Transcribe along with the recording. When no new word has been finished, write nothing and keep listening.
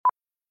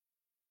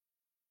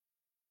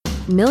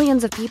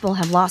Millions of people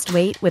have lost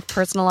weight with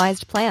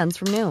personalized plans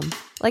from Noom.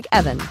 Like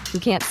Evan, who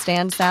can't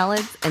stand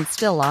salads and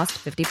still lost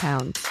 50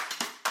 pounds.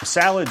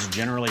 Salads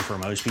generally for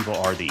most people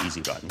are the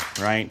easy button,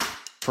 right?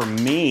 For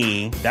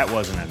me, that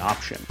wasn't an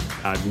option.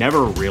 I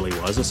never really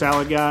was a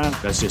salad guy.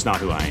 That's just not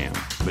who I am.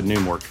 But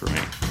Noom worked for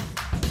me.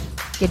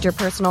 Get your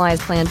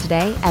personalized plan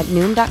today at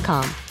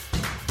Noom.com.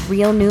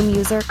 Real Noom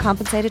user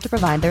compensated to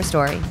provide their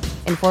story.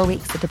 In 4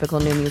 weeks, the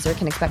typical Noom user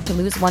can expect to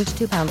lose 1 to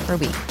 2 pounds per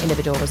week.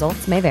 Individual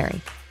results may vary.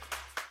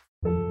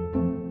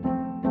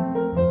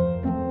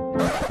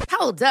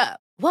 Hold up.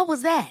 What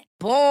was that?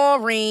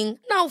 Boring.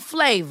 No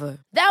flavor.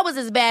 That was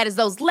as bad as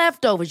those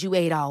leftovers you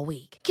ate all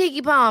week.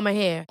 Keke Palmer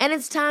here, and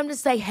it's time to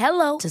say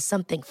hello to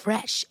something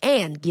fresh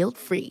and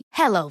guilt-free.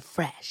 Hello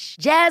Fresh.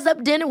 Jazz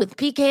up dinner with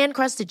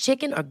pecan-crusted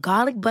chicken or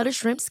garlic butter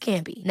shrimp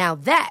scampi. Now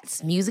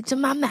that's music to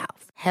my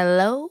mouth.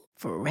 Hello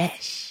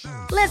Fresh.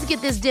 Let's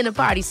get this dinner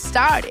party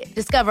started.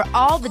 Discover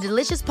all the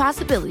delicious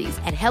possibilities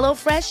at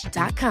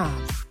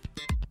hellofresh.com.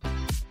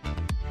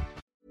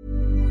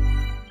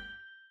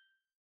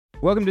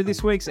 Welcome to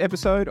this week's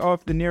episode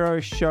of the NERO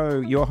Show,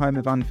 your home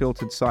of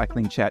unfiltered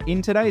cycling chat.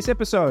 In today's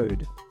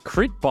episode,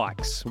 crit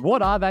bikes.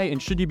 What are they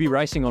and should you be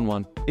racing on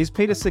one? Is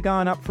Peter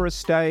Sagan up for a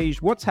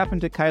stage? What's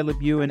happened to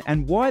Caleb Ewan?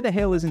 And why the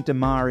hell isn't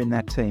Demar in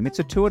that team? It's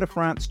a Tour de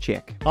France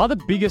check. Are the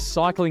biggest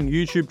cycling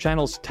YouTube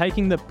channels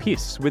taking the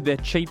piss with their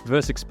cheap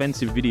versus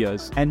expensive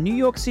videos? And New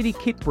York City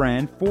kit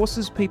brand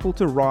forces people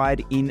to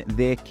ride in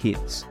their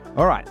kits.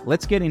 All right,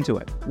 let's get into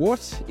it.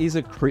 What is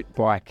a crit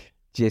bike,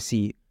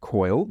 Jesse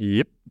Coyle?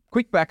 Yep.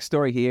 Quick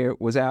backstory here,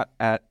 was out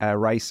at a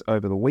race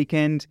over the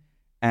weekend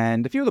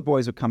and a few of the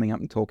boys were coming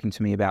up and talking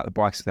to me about the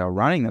bikes they were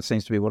running. That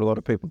seems to be what a lot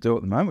of people do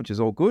at the moment, which is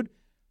all good.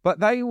 But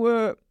they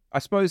were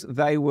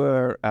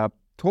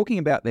talking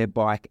about their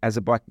bike as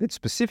a bike that's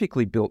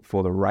specifically built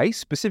for the race,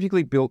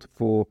 specifically built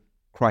for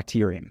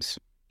criteriums,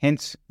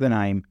 hence the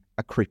name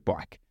a crit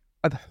bike.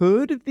 I've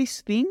heard of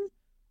this thing.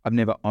 I've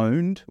never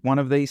owned one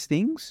of these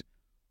things.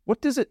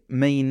 What does it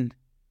mean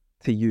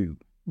to you?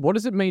 What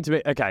does it mean to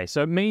be? Okay,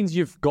 so it means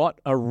you've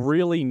got a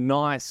really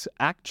nice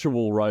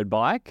actual road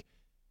bike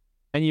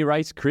and you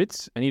race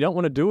crits and you don't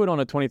want to do it on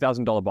a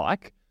 $20,000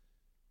 bike.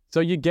 So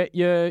you get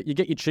your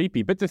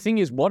cheapie. But the thing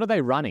is, what are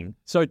they running?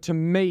 So to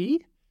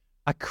me,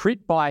 a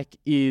crit bike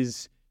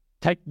is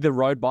take the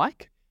road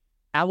bike,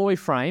 alloy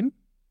frame,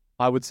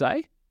 I would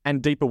say,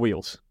 and deeper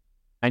wheels.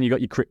 And you got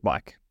your crit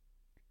bike.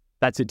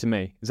 That's it to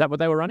me. Is that what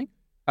they were running?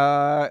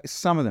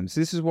 Some of them.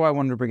 So this is why I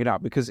wanted to bring it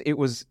up, because it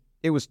was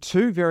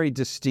two very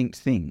distinct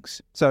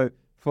things. So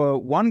for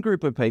one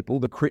group of people,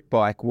 the crit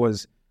bike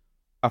was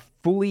a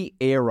fully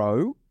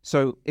aero.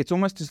 So it's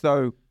almost as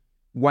though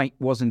weight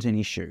wasn't an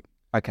issue.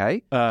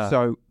 Okay.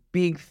 So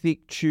big,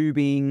 thick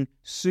tubing,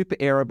 super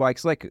aero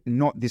bikes, like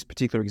not this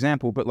particular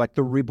example, but like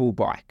the Ribble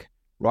bike,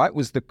 right,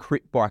 was the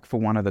crit bike for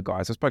one of the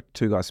guys. I spoke to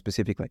two guys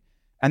specifically.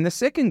 And the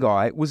second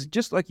guy was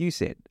just like you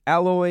said,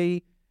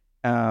 alloy,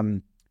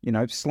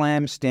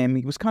 slam stem.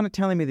 He was kind of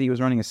telling me that he was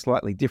running a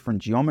slightly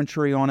different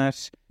geometry on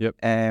it. Yep.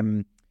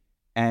 And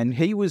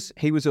he was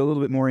a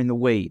little bit more in the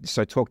weeds.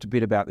 So talked a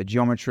bit about the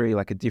geometry,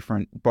 like a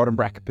different bottom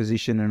bracket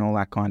position and all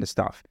that kind of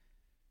stuff.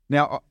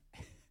 Now,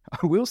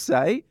 I will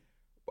say,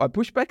 I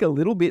push back a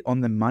little bit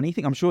on the money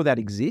thing. I'm sure that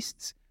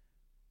exists.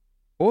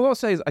 All I'll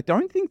say is I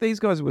don't think these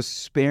guys were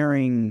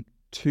sparing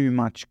too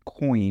much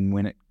coin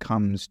when it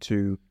comes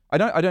to... I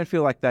don't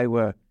feel like they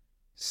were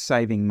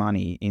saving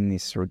money in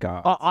this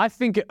regard. I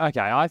think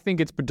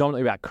it's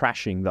predominantly about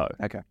crashing though.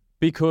 Okay.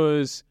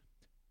 Because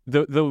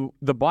the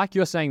bike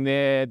you're saying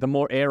there, the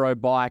more aero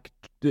bike,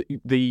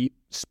 the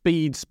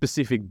speed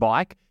specific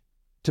bike,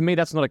 to me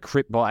that's not a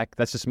crit bike,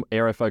 that's just an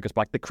aero focused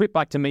bike. The crit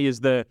bike to me is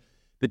the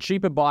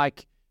cheaper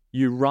bike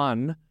you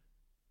run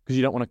because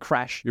you don't want to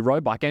crash your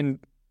road bike. And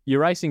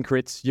you're racing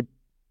crits,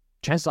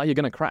 chances are you're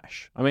going to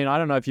crash. I mean, I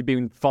don't know if you've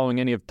been following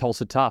any of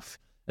Tulsa Tough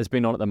that's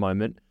been on at the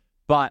moment,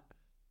 but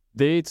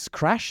there's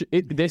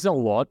a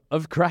lot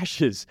of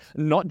crashes,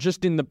 not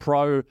just in the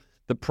Pro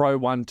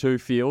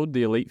 1-2 field,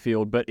 the elite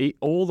field, but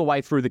all the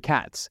way through the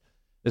cats.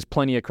 There's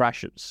plenty of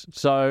crashes.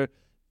 So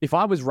if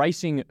I was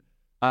racing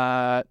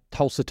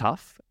Tulsa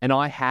Tough and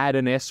I had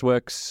an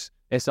S-Works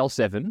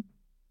SL7,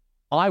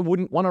 I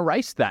wouldn't want to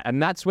race that. And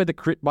that's where the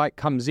crit bike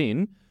comes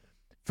in.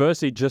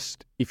 Firstly,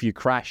 just if you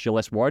crash, you're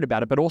less worried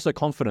about it, but also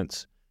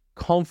confidence.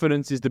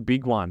 Confidence is the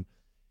big one.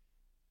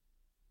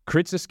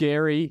 Crits are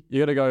scary.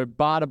 You got to go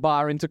bar to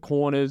bar into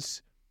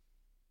corners.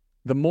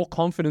 The more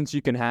confidence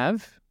you can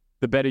have,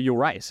 the better you'll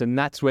race. And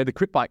that's where the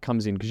crit bike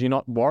comes in because you're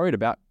not worried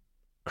about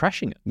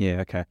crashing it.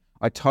 Yeah, okay.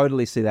 I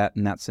totally see that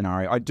in that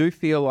scenario. I do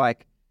feel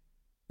like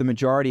the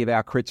majority of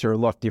our crits are a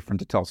lot different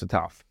to Tulsa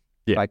Tough.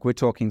 Yeah. Like we're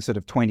talking sort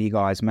of 20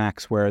 guys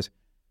max, whereas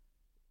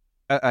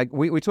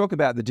we talk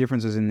about the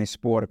differences in this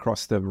sport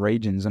across the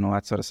regions and all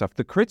that sort of stuff.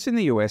 The crits in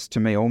the US, to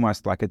me,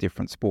 almost like a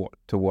different sport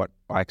to what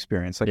I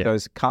experience. Like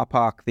those car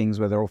park things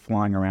where they're all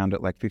flying around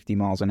at like 50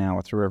 miles an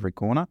hour through every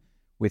corner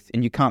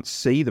and you can't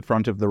see the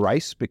front of the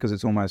race because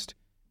it's almost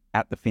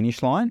at the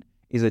finish line,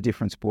 is a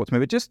different sport to me.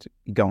 But just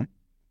go on.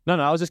 No,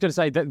 I was just going to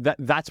say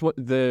that's what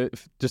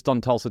just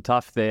on Tulsa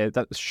Tough there,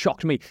 that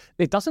shocked me.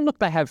 It doesn't look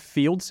they have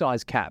field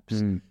size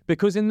caps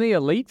because in the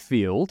elite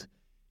field,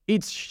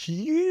 it's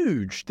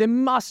huge. There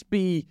must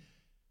be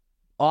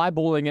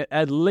eyeballing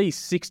at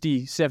least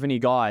 60, 70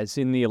 guys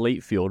in the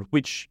elite field,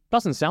 which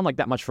doesn't sound like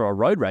that much for a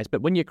road race,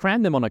 but when you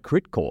cram them on a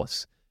crit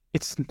course,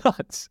 it's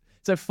nuts.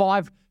 So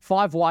five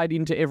wide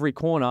into every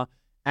corner,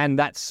 and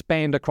that's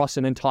spanned across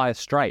an entire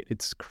straight.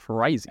 It's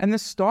crazy. And the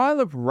style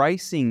of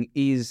racing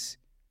is,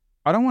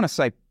 I don't want to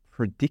say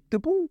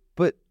predictable,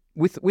 but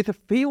with a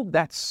field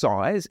that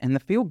size and the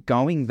field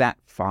going that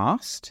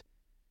fast,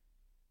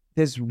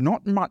 there's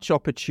not much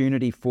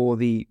opportunity for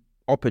the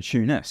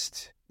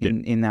opportunist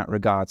in that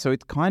regard. So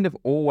it's kind of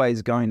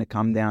always going to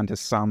come down to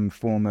some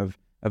form of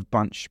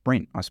bunch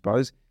sprint, I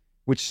suppose,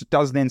 which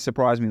does then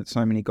surprise me that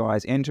so many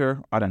guys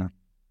enter. I don't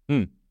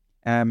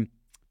know.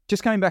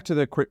 Just coming back to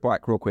the crit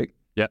bike real quick.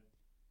 Yep.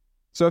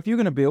 So if you're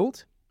going to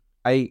build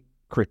a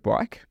crit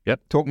bike,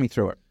 talk me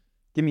through it.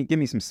 Give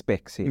me some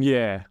specs here.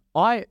 Yeah.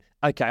 I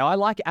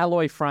like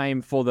alloy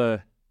frame for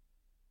the...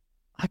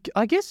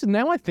 I guess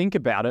now I think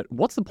about it,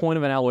 what's the point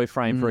of an alloy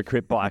frame for a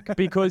crit bike?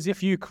 Because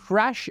if you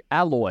crash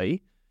alloy,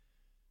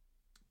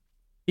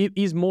 it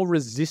is more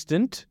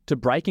resistant to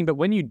braking, but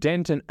when you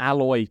dent an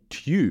alloy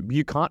tube,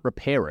 you can't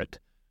repair it.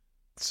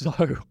 So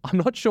I'm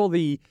not sure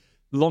the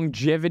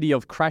longevity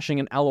of crashing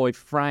an alloy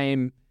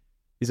frame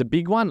is a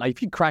big one. Like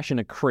if you crash in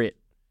a crit,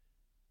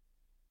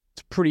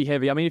 it's pretty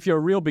heavy. I mean, if you're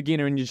a real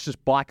beginner and it's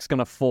just bike's going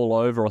to fall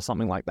over or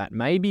something like that,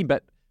 maybe,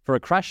 but for a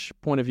crash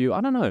point of view,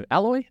 I don't know.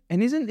 Alloy?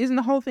 And isn't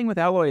the whole thing with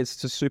alloy is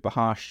it's a super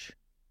harsh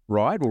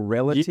ride, or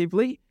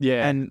relatively?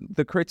 Yeah. And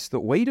the crits that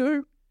we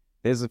do,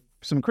 there's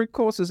some crit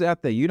courses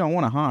out there. You don't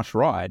want a harsh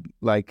ride.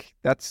 Like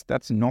that's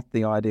not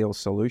the ideal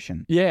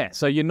solution. Yeah.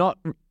 So you're not.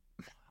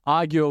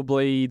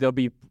 Arguably, there'll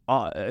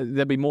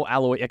be more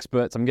alloy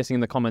experts, I'm guessing, in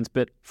the comments.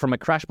 But from a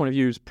crash point of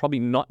view, it's probably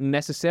not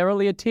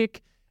necessarily a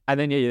tick. And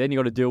then then you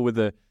got to deal with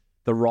the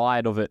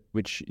ride of it,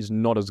 which is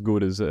not as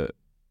good as a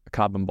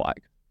carbon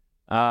bike.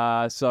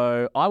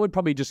 So I would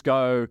probably just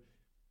go.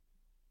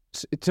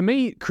 To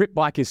me, crit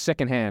bike is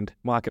secondhand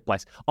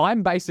marketplace.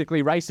 I'm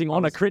basically racing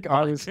on a crit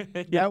bike.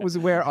 That was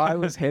where I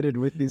was headed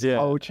with this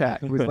whole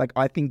chat. It was like,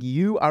 I think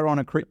you are on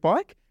a crit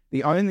bike.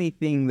 The only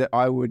thing that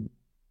I would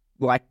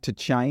like to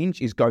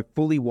change is go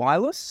fully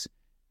wireless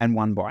and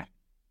one by.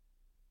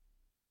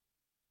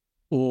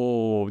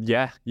 Oh,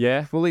 yeah.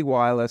 Fully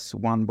wireless,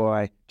 one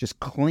by.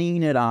 Just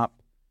clean it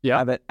up. Yeah.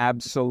 Have it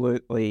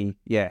absolutely,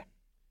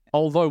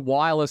 Although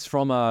wireless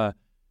from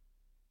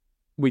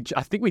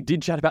I think we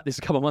did chat about this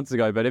a couple of months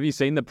ago, but have you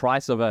seen the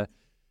price of a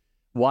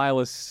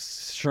wireless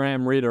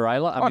SRAM rear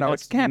derailleur? I mean, no,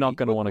 it's not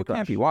going to want to crash. It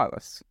can't be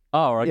wireless.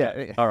 Oh,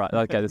 okay. Yeah. All right.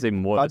 Okay, that's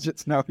even worse.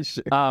 Budget's no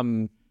issue.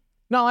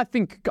 No, I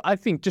think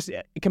just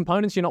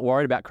components you're not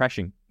worried about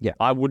crashing. Yeah.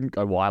 I wouldn't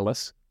go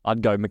wireless.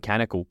 I'd go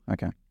mechanical.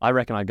 Okay. I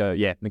reckon I'd go,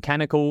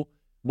 mechanical,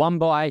 one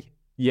by,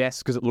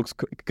 yes,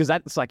 because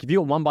that's like, if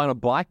you're one by on a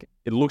bike,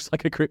 it looks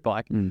like a crit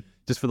bike.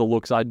 Just for the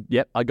looks, I'd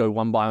go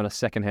one by on a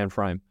second-hand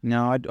frame.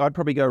 No, I'd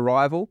probably go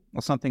rival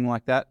or something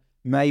like that.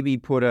 Maybe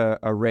put a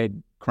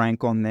red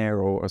crank on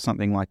there or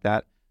something like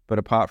that. But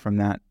apart from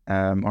that,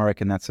 I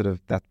reckon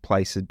that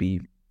place would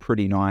be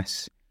pretty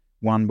nice.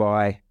 One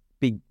by,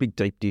 big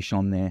deep dish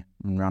on there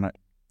and run it.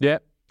 Yeah,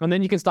 and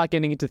then you can start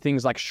getting into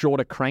things like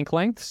shorter crank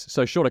lengths.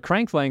 So shorter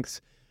crank lengths,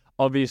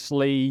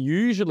 obviously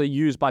usually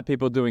used by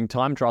people doing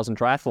time trials and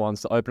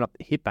triathlons to open up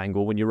the hip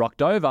angle when you're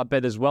rocked over,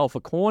 but as well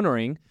for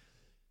cornering.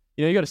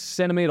 You got a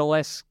centimetre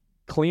less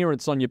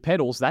clearance on your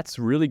pedals. That's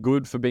really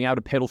good for being able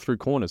to pedal through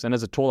corners. And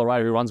as a taller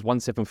rider who runs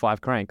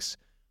 175 cranks,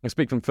 I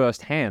speak from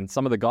first hand.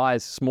 Some of the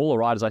guys, smaller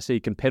riders I see,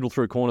 can pedal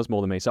through corners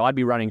more than me. So I'd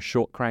be running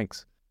short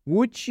cranks.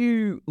 Would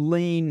you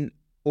lean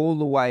all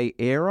the way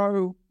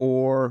aero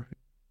or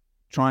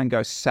try and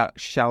go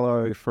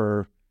shallow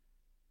for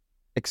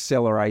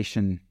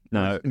acceleration?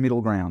 No.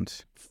 Middle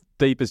ground?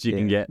 Deep as you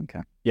can get.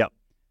 Okay.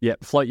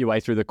 Yep. Float your way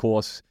through the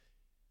course.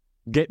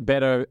 Get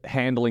better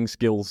handling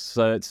skills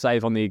so it's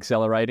safe on the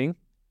accelerating.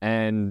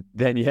 And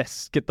then,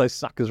 get those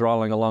suckers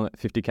rolling along at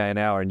 50k an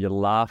hour and you're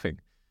laughing.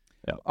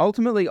 Yep.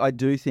 Ultimately, I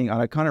do think,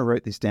 and I kind of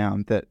wrote this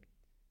down, that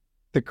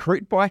the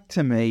crit bike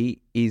to me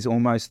is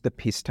almost the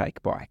piss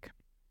take bike.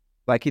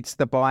 Like it's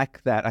the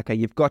bike that, okay,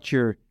 you've got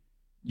your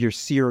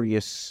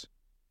serious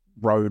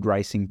road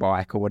racing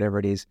bike or whatever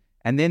it is.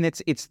 And then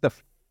it's the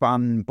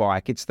fun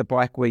bike. It's the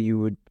bike where you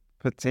would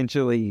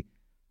potentially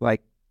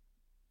like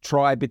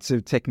try bits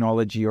of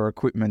technology or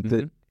equipment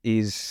that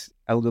is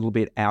a little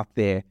bit out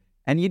there.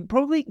 And you'd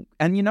probably,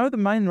 and the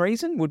main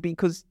reason would be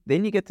because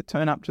then you get to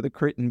turn up to the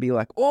crit and be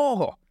like,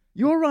 oh,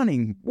 you're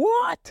running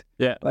what?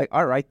 Yeah. Like,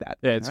 I rate that.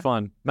 Yeah, it's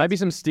fun. Maybe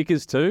some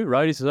stickers too.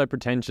 Roadies are so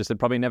pretentious. They'd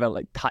probably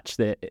never touch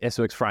their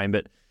SOX frame,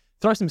 but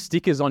throw some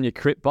stickers on your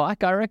crit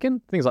bike, I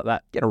reckon. Things like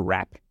that. Get a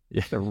wrap.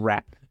 Yeah. The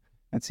wrap.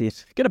 That's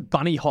it. Get a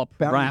bunny hop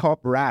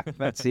wrap.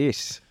 That's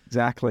it.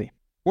 Exactly.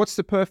 What's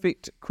the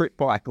perfect crit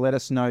bike? Let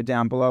us know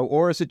down below.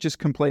 Or is it just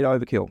complete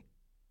overkill?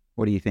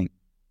 What do you think?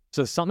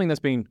 So something that's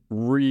been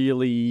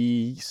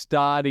really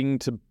starting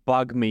to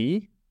bug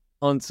me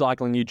on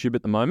cycling YouTube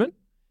at the moment,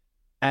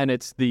 and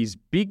it's these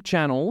big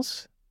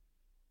channels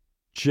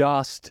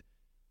just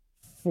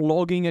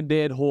flogging a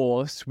dead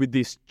horse with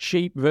this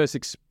cheap versus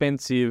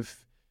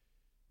expensive,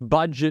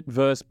 budget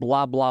versus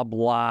blah, blah,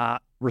 blah,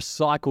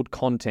 recycled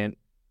content.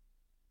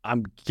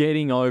 I'm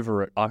getting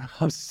over it.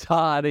 I'm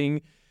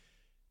starting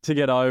to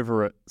get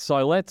over it.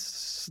 So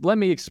let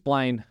me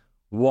explain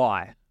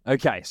why.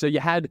 Okay, so you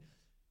had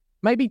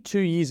maybe 2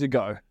 years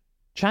ago,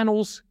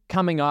 channels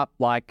coming up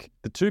like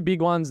the two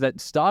big ones that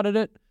started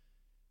it,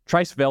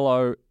 Trace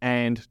Velo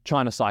and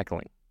China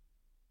Cycling.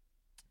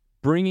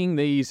 Bringing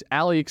these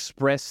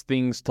AliExpress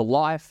things to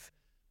life,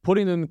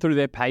 putting them through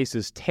their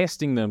paces,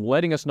 testing them,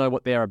 letting us know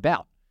what they're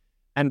about,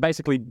 and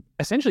basically,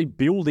 essentially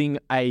building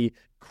a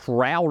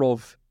crowd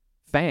of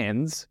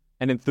fans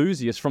and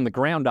enthusiasts from the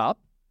ground up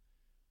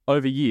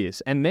over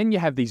years. And then you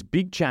have these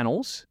big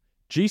channels,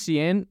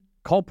 GCN,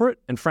 culprit,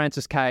 and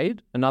Francis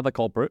Cade, another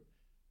culprit,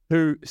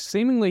 who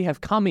seemingly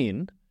have come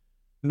in,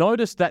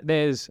 noticed that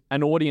there's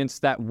an audience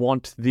that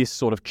want this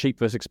sort of cheap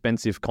versus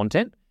expensive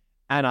content,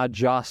 and are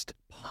just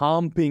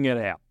pumping it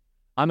out.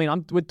 I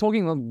mean, we're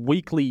talking on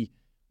weekly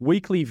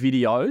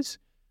videos,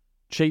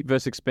 cheap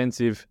versus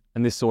expensive,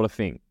 and this sort of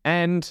thing.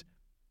 And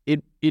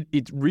it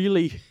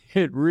really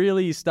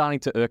is starting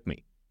to irk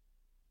me.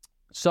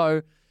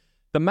 So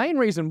the main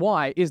reason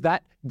why is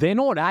that they're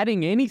not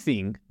adding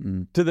anything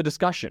to the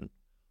discussion.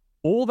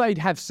 All they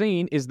have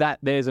seen is that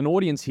there's an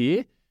audience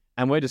here,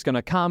 and we're just going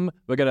to come,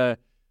 we're going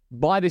to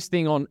buy this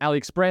thing on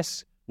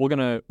AliExpress, we're going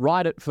to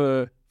ride it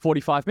for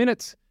 45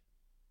 minutes,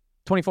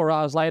 24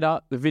 hours later,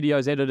 the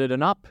video's edited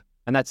and up,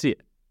 and that's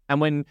it.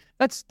 And when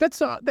that's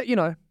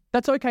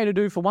okay to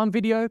do for one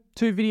video,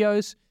 two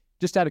videos,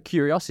 just out of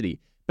curiosity.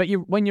 But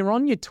when you're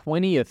on your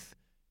 20th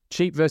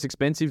cheap versus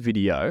expensive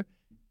video,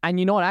 and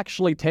you're not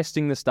actually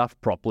testing the stuff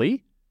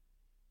properly,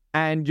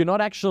 and you're not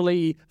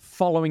actually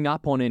following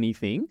up on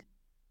anything,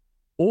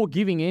 or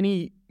giving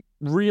any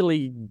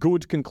really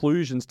good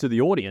conclusions to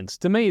the audience,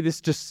 to me, this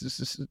just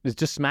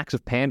smacks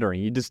of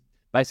pandering. You're just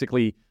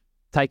basically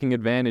taking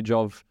advantage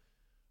of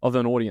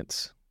an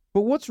audience.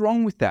 But what's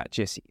wrong with that,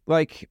 Jesse?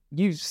 Like,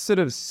 you've sort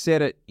of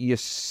said it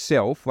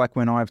yourself, like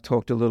when I've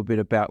talked a little bit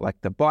about like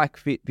the bike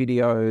fit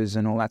videos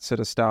and all that sort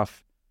of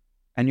stuff,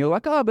 and you're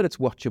like, oh, but it's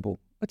watchable.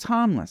 It's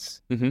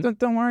harmless. Mm-hmm.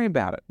 Don't worry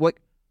about it.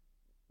 Like,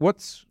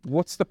 what's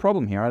the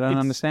problem here? I don't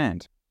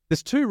understand.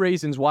 There's two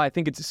reasons why I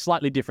think it's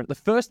slightly different. The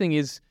first thing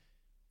is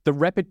the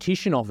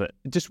repetition of it.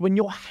 Just when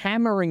you're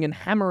hammering and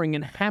hammering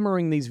and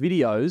hammering these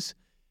videos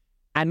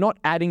and not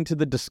adding to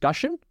the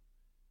discussion,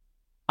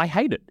 I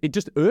hate it. It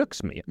just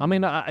irks me. I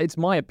mean, it's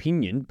my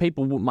opinion.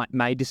 People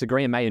may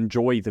disagree and may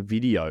enjoy the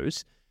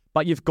videos,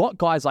 but you've got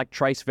guys like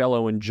Trace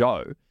Velo and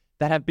Joe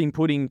that have been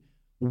putting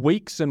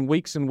weeks and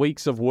weeks and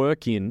weeks of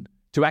work in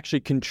to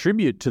actually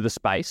contribute to the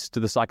space, to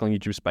the cycling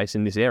YouTube space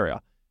in this area.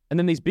 And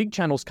then these big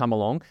channels come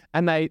along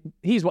and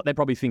here's what they're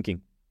probably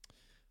thinking.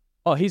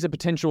 Oh, here's a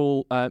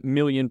potential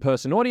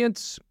million-person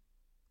audience.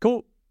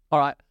 Cool. All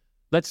right,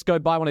 let's go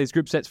buy one of these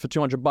group sets for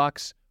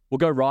 $200. We'll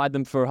go ride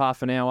them for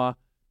half an hour.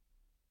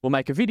 We'll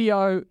make a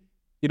video.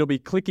 It'll be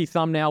clicky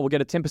thumbnail. We'll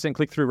get a 10%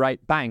 click-through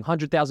rate. Bang,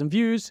 100,000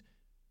 views,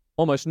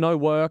 almost no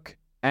work.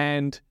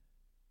 And,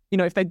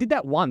 if they did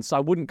that once, I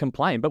wouldn't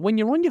complain. But when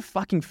you're on your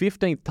fucking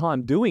 15th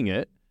time doing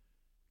it,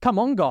 come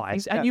on,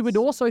 guys. And you would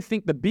also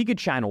think the bigger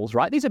channels,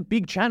 right? These are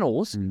big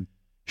channels,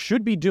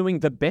 should be doing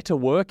the better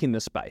work in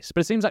the space.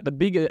 But it seems like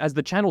as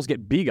the channels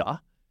get bigger,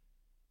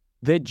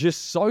 they're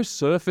just so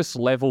surface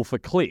level for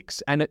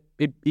clicks. And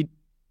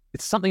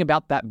it's something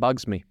about that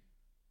bugs me.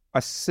 I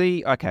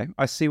see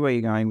where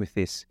you're going with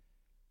this.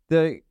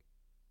 The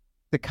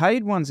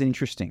Cade one's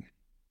interesting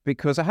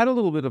because I had a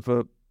little bit of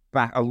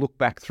a look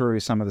back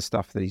through some of the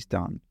stuff that he's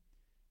done.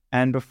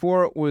 And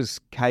before it was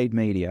Cade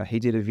Media, he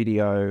did a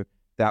video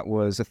that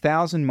was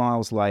 1,000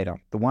 miles later,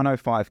 the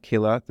 105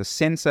 killer, the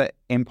Sensor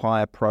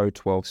Empire Pro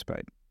 12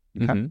 speed.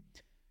 Okay. Mm-hmm.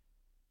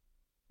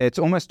 It's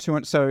almost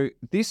 200. So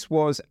this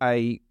was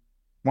a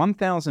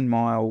 1,000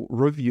 mile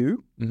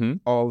review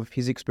of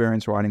his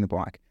experience riding the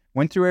bike.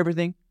 Went through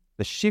everything,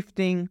 the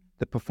shifting,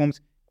 the performance,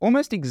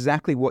 almost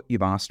exactly what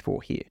you've asked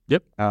for here.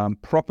 Yep.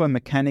 Proper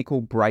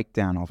mechanical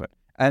breakdown of it.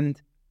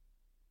 And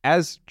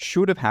as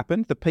should have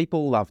happened, the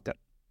people loved it.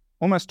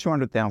 Almost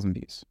 200,000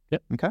 views.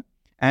 Yep. Okay.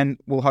 And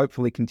we'll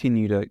hopefully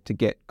continue to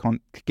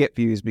get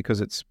views because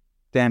it's a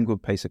damn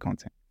good piece of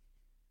content.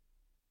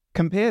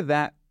 Compare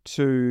that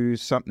to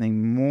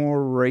something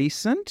more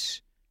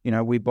recent.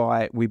 We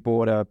bought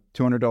a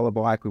 $200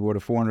 bike, we bought a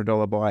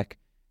 $400 bike.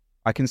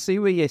 I can see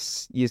where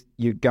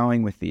you're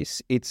going with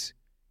this.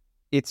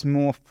 It's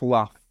more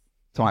fluff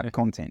type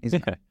content,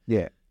 isn't it?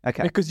 Yeah.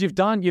 Okay. Because you've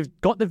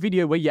got the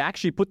video where you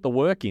actually put the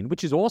work in,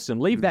 which is awesome.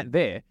 Leave that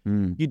there.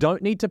 You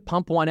don't need to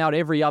pump one out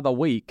every other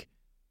week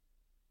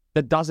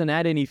that doesn't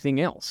add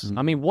anything else.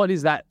 I mean, what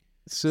is that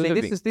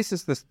serving? See, this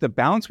is the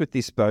balance with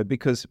this, though,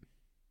 because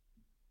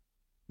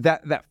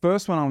that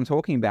first one I'm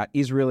talking about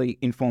is really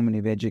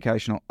informative,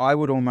 educational. I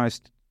would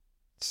almost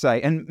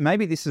say, and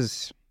maybe this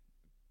is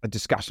a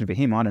discussion for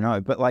him, I don't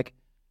know, but like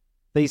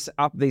these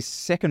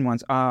second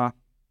ones are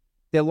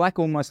they're like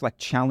almost like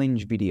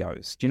challenge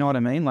videos. Do you know what I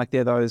mean? Like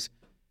they're those,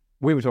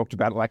 we were talked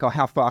about, like, oh,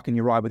 how far can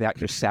you ride without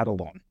your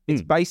saddle on?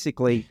 It's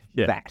basically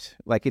that.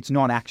 Like it's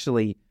not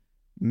actually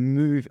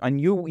move, and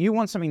you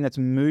want something that's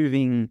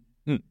moving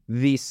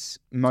this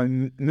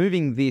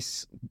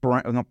this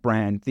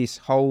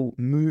whole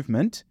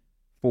movement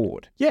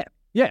forward.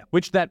 Yeah,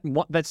 which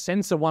that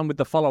sensor one with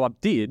the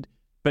follow-up did,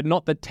 but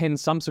not the 10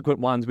 subsequent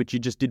ones which you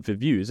just did for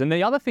views. And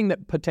the other thing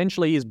that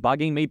potentially is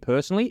bugging me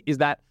personally is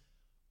that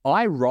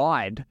I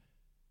ride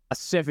a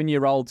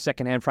 7-year-old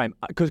secondhand frame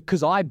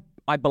because I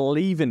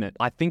believe in it.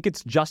 I think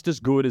it's just as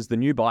good as the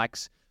new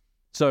bikes.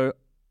 So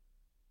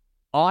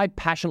I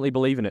passionately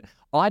believe in it.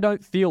 I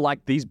don't feel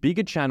like these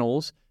bigger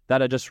channels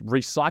that are just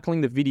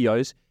recycling the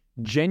videos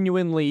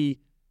genuinely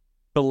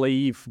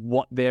believe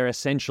what they're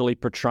essentially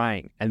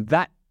portraying. And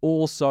that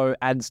also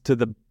adds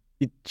to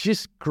it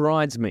just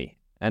grinds me.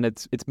 And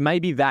it's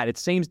maybe that. It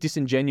seems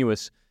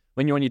disingenuous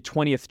when you're on your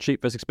 20th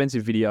cheap versus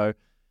expensive video,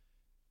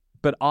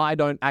 but I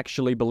don't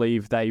actually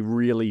believe they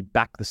really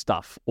back the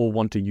stuff or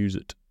want to use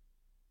it.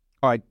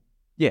 I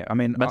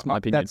mean, that's my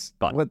opinion.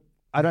 But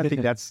I don't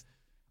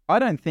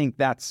think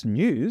that's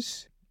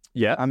news.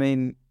 Yeah. I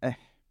mean,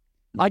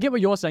 I get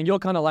what you're saying. You're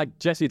kind of like,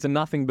 Jesse, it's a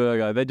nothing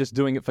burger. They're just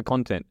doing it for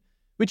content,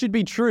 which would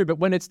be true. But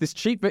when it's this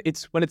cheap, when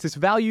it's this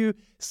value,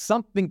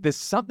 there's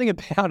something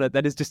about it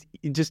that is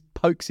it just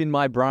pokes in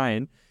my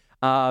brain.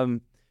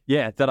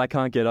 That I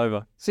can't get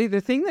over. See,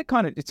 the thing that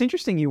it's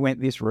interesting you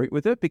went this route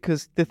with it,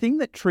 because the thing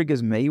that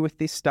triggers me with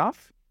this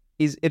stuff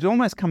is it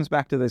almost comes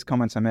back to those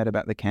comments I made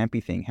about the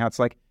Campy thing, how it's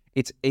like,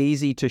 it's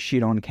easy to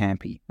shit on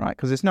Campy, right?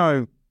 Because there's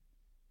no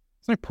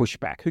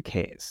pushback. Who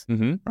cares,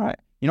 right?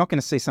 You're not going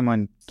to see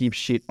someone give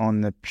shit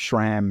on the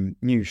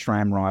new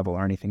SRAM rival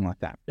or anything like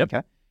that. Yep.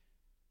 Okay.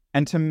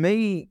 And to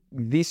me,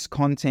 this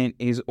content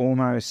is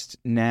almost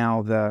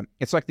now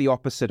it's like the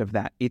opposite of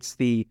that. It's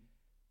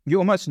you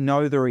almost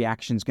know the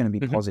reaction's going to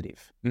be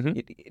positive.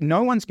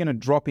 No one's going to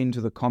drop into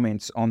the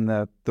comments on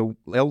the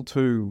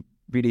L2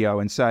 video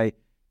and say,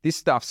 this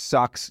stuff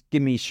sucks,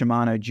 give me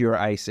Shimano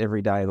Dura Ace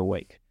every day of the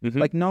week.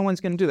 Like no one's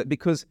going to do that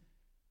because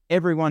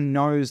everyone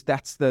knows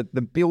that's the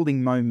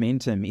building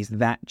momentum is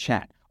that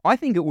chat. I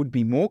think it would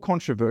be more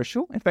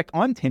controversial. In fact,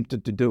 I'm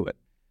tempted to do it.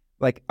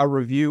 Like a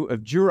review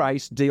of Dura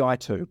Ace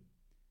Di2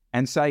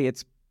 and say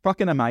it's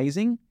fucking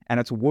amazing and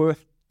it's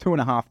worth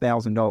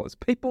 $2,500.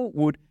 People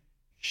would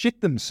shit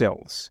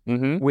themselves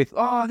with,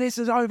 oh, this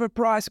is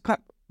overpriced,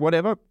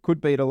 whatever, could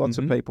be to lots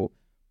of people.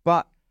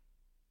 But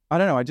I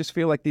don't know, I just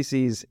feel like this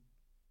is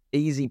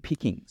easy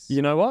pickings.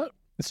 You know what?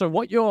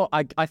 So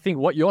I think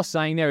what you're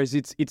saying there is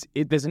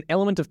there's an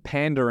element of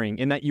pandering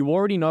in that you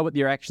already know what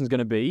your action's going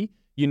to be.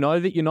 You know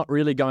that you're not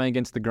really going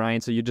against the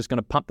grain, so you're just going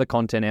to pump the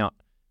content out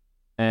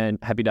and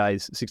happy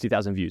days,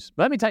 60,000 views.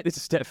 But let me take this a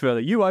step further.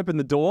 You open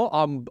the door,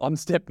 I'm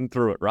stepping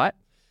through it, right?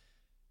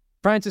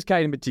 Francis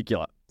Cade in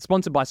particular,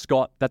 sponsored by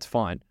Scott, that's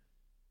fine.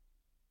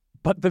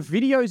 But the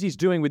videos he's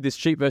doing with this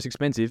cheap versus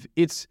expensive,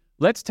 it's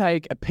let's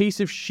take a piece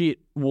of shit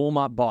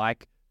Walmart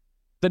bike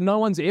that no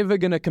one's ever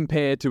going to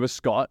compare to a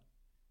Scott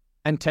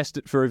and test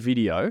it for a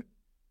video.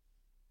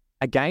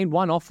 Again,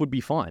 one-off would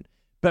be fine.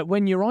 But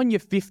when you're on your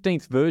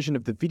 15th version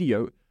of the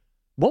video,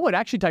 what would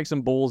actually take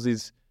some balls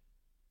is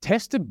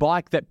test a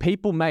bike that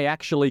people may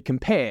actually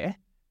compare,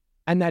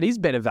 and that is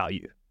better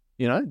value.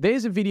 You know,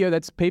 there's a video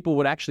that people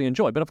would actually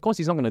enjoy. But of course,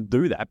 he's not going to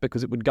do that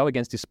because it would go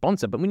against his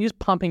sponsor. But when you're just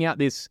pumping out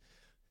this,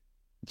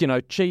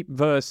 cheap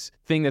verse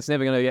thing that's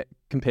never going to get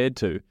compared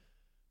to,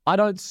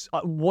 it's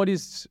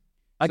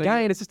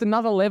just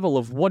another level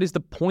of what is the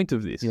point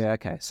of this? Yeah,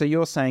 okay. So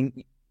you're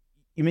saying,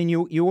 you mean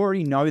you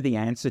already know the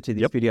answer to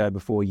this video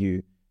before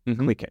you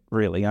click it,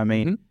 really? I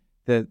mean,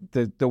 the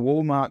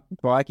Walmart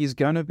bike is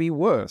going to be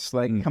worse.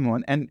 Like, come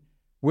on. And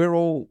we're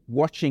all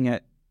watching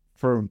it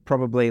for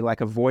probably like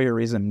a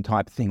voyeurism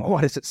type thing. Oh,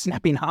 does it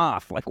snap in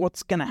half? Like,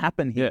 what's going to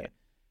happen here? Yeah.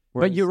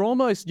 But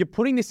you're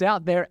putting this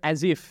out there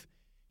as if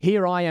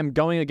here I am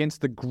going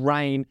against the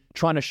grain,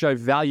 trying to show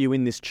value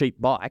in this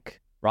cheap bike.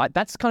 Right?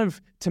 That's kind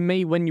of, to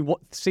me, when you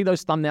see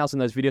those thumbnails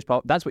and those videos pop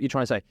up, that's what you're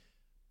trying to say.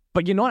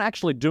 But you're not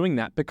actually doing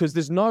that because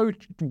there's no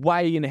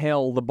way in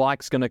hell the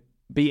bike's going to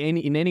be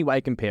in any way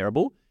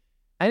comparable.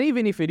 And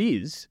even if it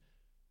is,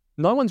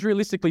 no one's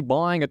realistically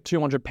buying a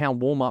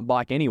 200-pound Walmart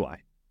bike anyway.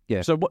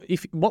 Yeah. So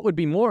what would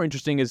be more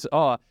interesting is,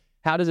 how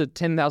does a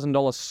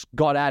 $10,000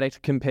 Scott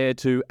Addict compare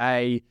to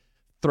a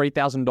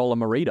 $3,000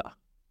 Merida?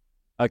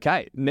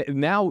 Okay,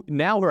 now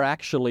we're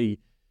actually,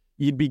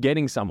 you'd be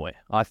getting somewhere,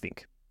 I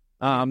think.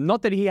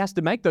 Not that he has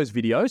to make those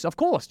videos. Of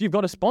course, you've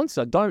got a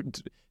sponsor.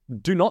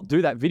 Do not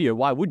do that video.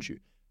 Why would you?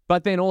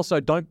 But then also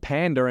don't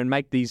pander and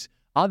make these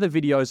other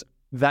videos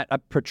that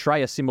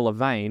portray a similar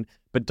vein,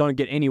 but don't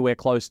get anywhere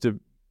close to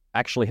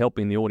actually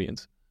helping the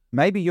audience.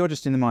 Maybe you're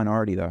just in the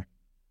minority though.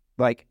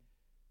 Like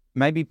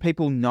maybe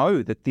people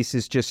know that this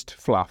is just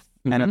fluff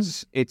and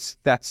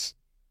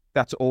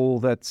that's all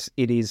that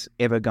it is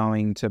ever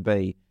going to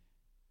be.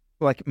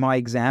 Like my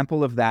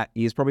example of that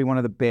is probably one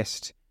of the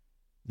best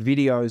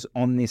videos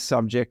on this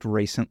subject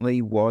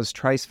recently was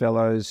Trace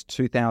Fellow's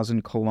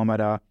 2,000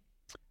 kilometer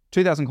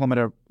 2,000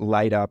 kilometer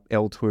later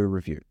L2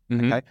 review.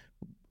 Okay.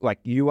 Like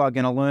you are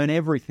going to learn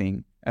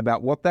everything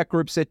about what that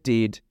group set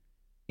did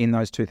in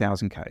those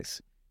 2,000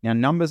 Ks. Now,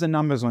 numbers are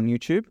numbers on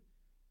YouTube,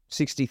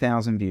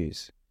 60,000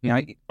 views. Now,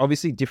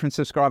 obviously different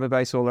subscriber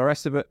base, all the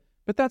rest of it,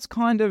 but that's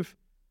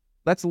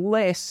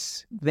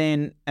less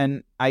than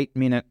an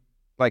 8-minute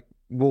like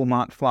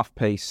Walmart fluff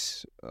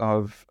piece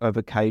of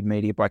a Cade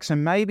Media bike. So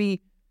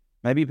maybe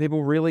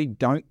people really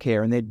don't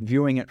care and they're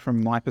viewing it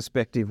from my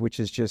perspective, which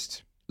is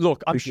just...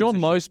 Look, I'm sure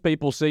most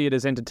people see it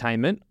as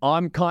entertainment.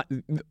 My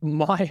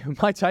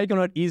take on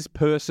it is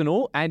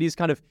personal and is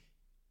kind of,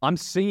 I'm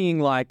seeing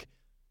like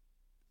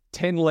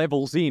 10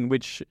 levels in,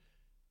 which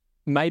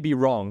may be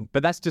wrong,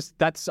 but I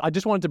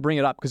just wanted to bring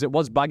it up because it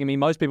was bugging me.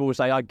 Most people would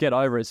say, I get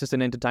over it. It's just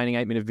an entertaining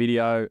 8-minute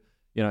video,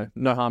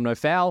 no harm, no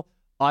foul.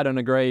 I don't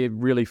agree. It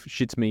really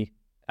shits me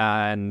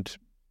and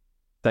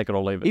take it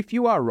or leave it. If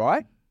you are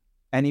right,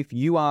 and if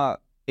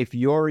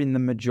you're in the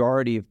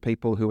majority of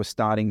people who are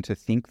starting to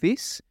think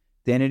this,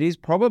 then it is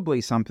probably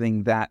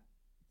something that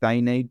they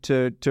need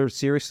to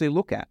seriously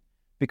look at,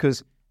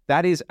 because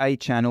that is a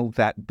channel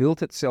that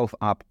built itself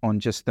up on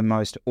just the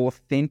most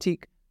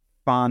authentic,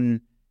 fun,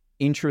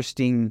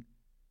 interesting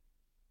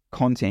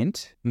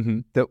content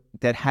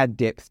that had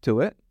depth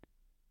to it.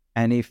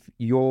 And if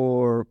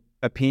your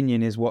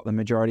opinion is what the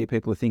majority of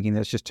people are thinking,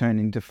 that's just turned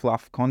into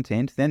fluff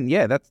content, then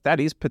yeah, that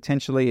is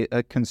potentially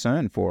a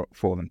concern for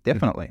them.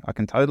 Definitely. I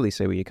can totally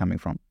see where you're coming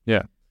from.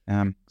 Yeah.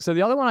 So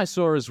the other one I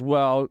saw as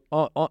well,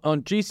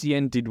 on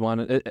GCN did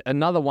one,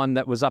 another one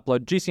that was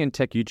uploaded, GCN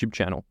Tech YouTube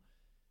channel.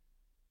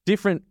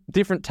 Different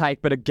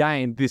take, but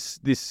again, we're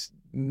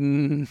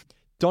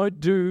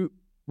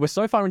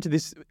so far into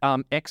this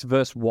X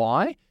versus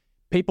Y,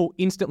 people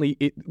instantly,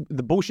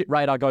 the bullshit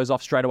radar goes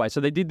off straight away. So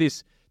they did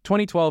this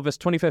 2012 versus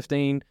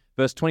 2015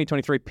 versus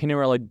 2023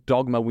 Pinarello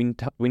Dogma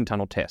wind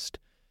tunnel test.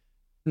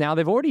 Now,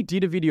 they've already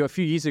did a video a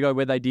few years ago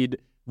where they did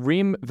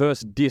rim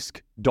versus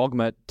disc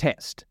Dogma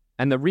test.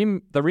 And the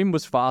rim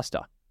was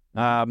faster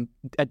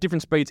at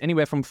different speeds,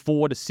 anywhere from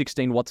 4 to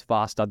 16 watts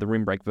faster, the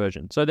rim brake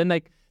version. So then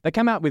they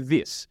came out with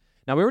this.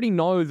 Now, we already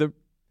know that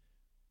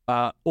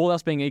all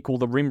else being equal,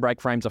 the rim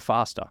brake frames are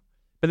faster.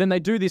 But then they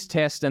do this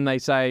test and they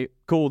say,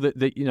 cool, the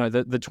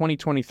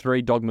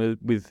 2023 Dogma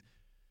with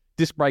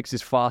disc brakes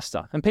is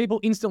faster. And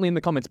people instantly in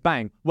the comments,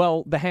 bang,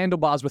 well, the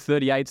handlebars were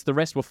 38s, the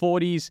rest were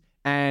 40s,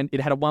 and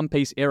it had a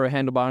one-piece aero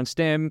handlebar and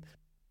stem,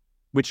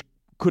 which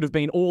could have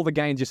been all the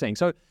gains you're seeing.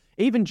 So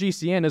even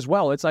GCN as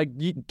well, it's like,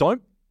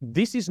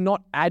 this is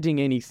not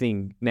adding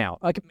anything now.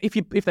 Like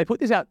if they put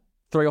this out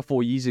 3 or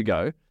 4 years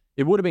ago,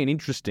 it would have been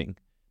interesting.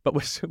 But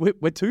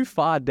we're too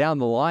far down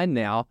the line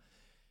now.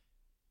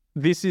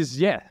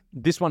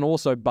 This one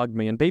also bugged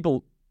me. And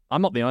people,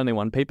 I'm not the only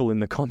one, people in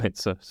the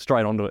comments are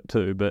straight onto it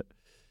too. But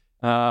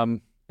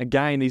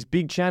again, these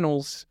big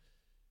channels,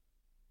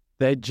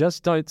 they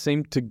just don't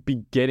seem to be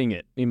getting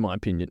it, in my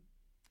opinion.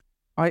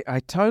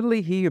 I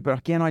totally hear you, but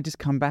again, I just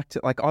come back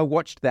to, like, I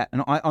watched that,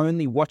 and I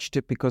only watched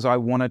it because I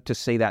wanted to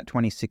see that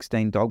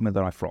 2016 Dogma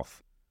that I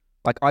froth.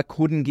 Like, I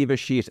couldn't give a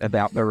shit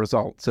about the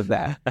results of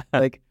that.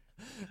 Like,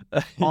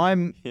 that's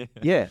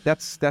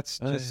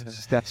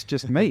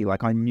just me.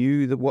 Like, I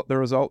knew what the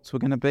results were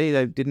going to be.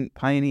 They didn't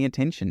pay any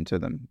attention to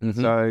them.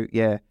 So,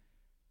 yeah.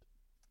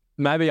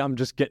 Maybe I'm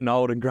just getting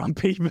old and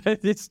grumpy,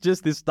 but it's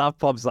just this stuff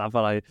pops up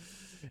and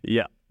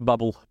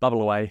bubble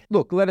away.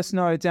 Look, let us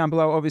know down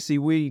below. Obviously,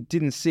 we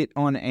didn't sit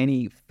on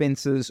any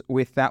fences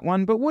with that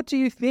one, but what do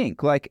you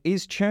think? Like,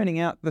 is churning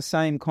out the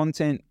same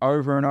content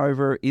over and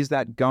over, is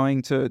that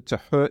going to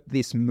hurt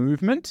this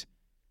movement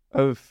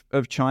of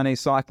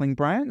Chinese cycling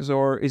brands,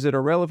 or is it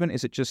irrelevant?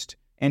 Is it just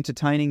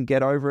entertaining?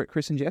 Get over it,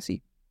 Chris and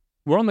Jesse.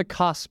 We're on the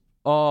cusp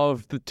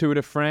of the Tour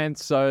de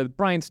France, so the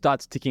brain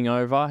starts ticking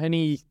over.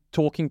 Any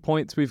talking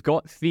points we've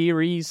got?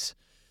 Theories?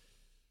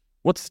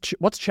 What's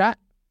chat?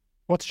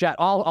 What's chat?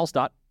 I'll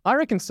start. I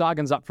reckon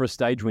Sagan's up for a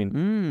stage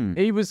win.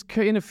 He was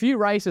in a few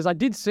races. I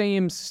did see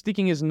him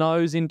sticking his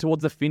nose in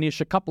towards the finish,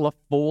 a couple of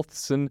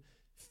 4ths and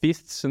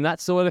 5ths and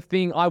that sort of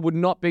thing. I would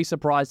not be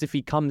surprised if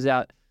he comes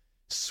out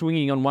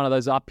swinging on one of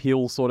those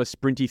uphill sort of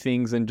sprinty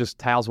things and just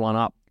tails one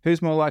up.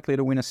 Who's more likely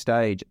to win a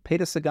stage,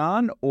 Peter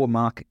Sagan or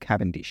Mark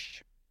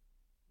Cavendish?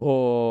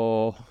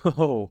 I'd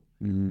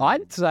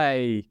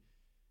say.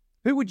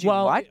 Who would you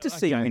like to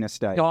see win a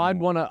stage? No, I'd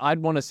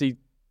want to see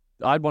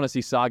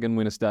Sagan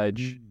win a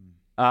stage.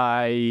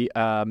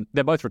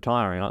 They're both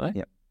retiring, aren't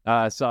they?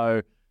 Yep.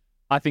 So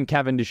I think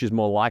Cavendish is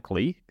more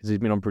likely because he's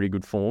been on pretty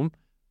good form.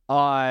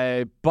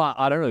 But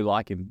I don't really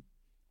like him.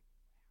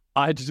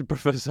 I just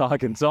prefer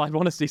Sagan, so I'd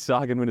want to see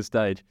Sagan win a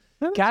stage.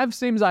 Cav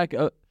seems like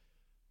a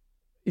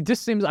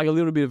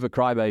little bit of a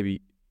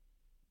crybaby.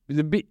 He's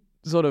a bit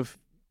sort of.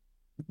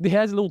 He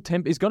has a little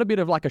temper. He's got a bit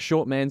of like a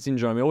short man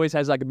syndrome. He always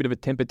has like a bit of a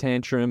temper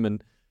tantrum,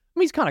 and I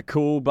mean he's kind of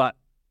cool, but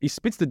he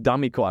spits the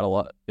dummy quite a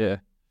lot. Yeah.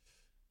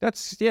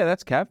 That's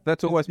Cav.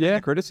 That's always been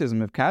the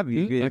criticism of Cav.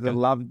 You either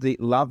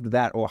loved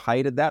that or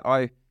hated that.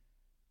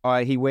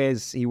 He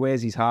wears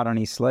his heart on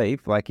his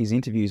sleeve. Like, his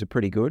interviews are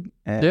pretty good.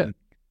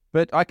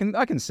 But I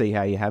can see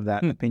how you have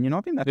that opinion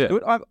of him. That's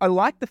good. I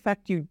like the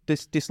fact you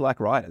dislike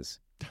riders.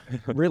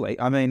 Really,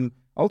 I mean,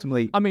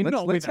 ultimately,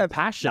 not with a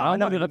passion.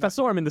 No, if I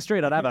saw him in the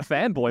street, I'd have a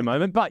fanboy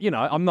moment. But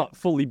I'm not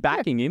fully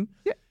backing him.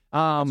 Yeah,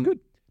 that's good.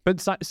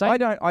 But I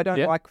don't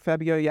like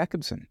Fabio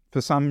Jakobsen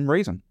for some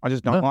reason. I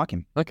just don't like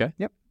him. Okay.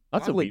 Yep.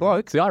 That's Lovely a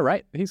bloke. See, I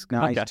rate. He's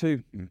He's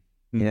too.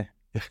 Yeah.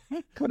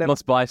 Whatever. Not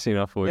spicy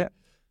enough for you. Yeah.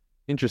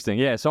 Interesting.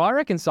 Yeah. So I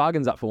reckon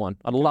Sagan's up for one.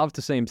 I'd love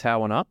to see him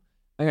tower one up.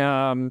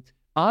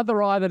 Other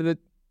rider that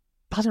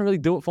doesn't really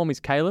do it for me is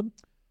Caleb.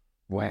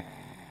 Wow.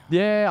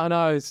 Yeah, I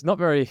know. It's not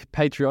very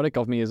patriotic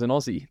of me as an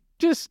Aussie.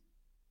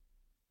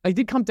 He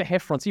did come to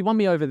Heffron. So he won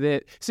me over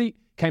there. See,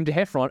 came to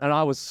Heffron and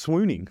I was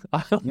swooning.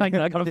 I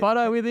got a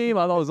photo with him.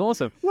 I thought it was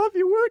awesome. Love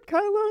your work,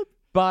 Caleb.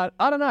 But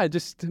I don't know.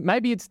 Just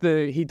maybe it's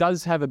he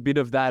does have a bit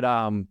of that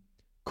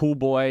cool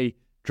boy,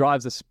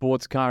 drives a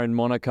sports car in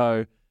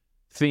Monaco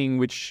thing,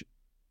 which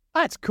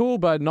it's cool,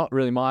 but not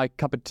really my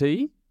cup of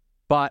tea.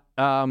 But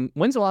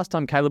when's the last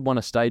time Caleb won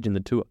a stage in the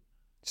Tour?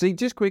 See,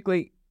 just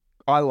quickly,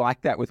 I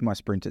like that with my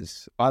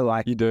sprinters.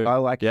 You do?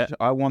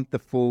 I want the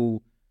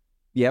full.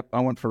 Yep, I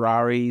want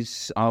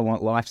Ferraris. I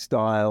want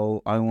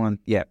lifestyle. I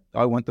want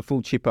the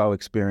full Chippo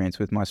experience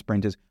with my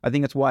sprinters. I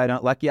think that's why I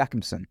don't like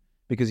Jakobsen,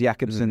 because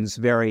Jakobsen's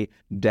very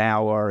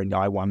dour and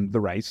I won the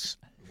race.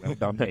 Well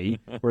done me.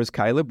 Whereas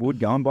Caleb would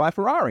go and buy a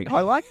Ferrari.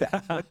 I like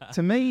that. But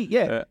to me,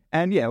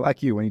 and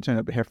like you, when you turn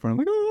up at Heffron, I'm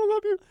like,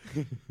 oh,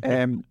 I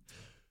love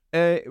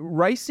you.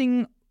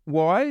 Racing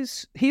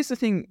wise, here's the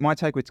thing. My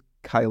take with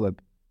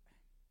Caleb.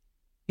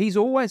 He's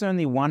always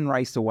only one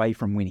race away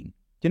from winning.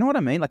 Do you know what I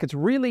mean? Like, it's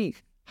really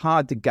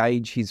hard to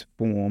gauge his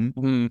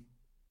form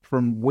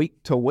from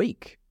week to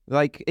week.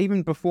 Like,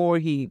 even before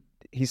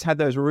he's had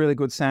those really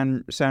good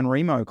San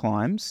Remo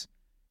climbs,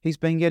 he's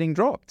been getting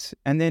dropped.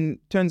 And then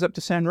turns up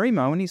to San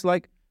Remo and he's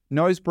like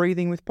nose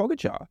breathing with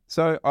Pogacar.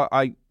 So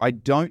I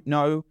don't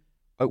know.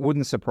 It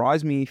wouldn't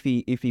surprise me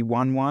if he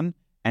won one.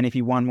 And if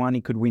he won one,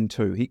 he could win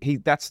two. He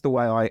that's the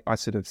way I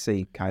sort of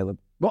see Caleb.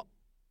 Well,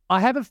 I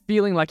have a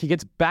feeling like he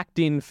gets backed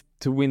in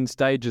to win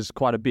stages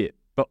quite a bit.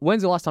 But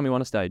when's the last time he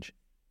won a stage?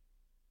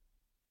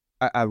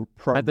 A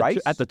pro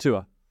race? At the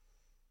Tour.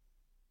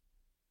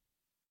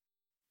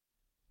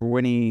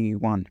 When he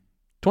won?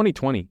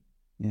 2020.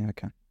 Yeah,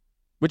 okay.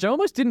 Which I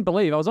almost didn't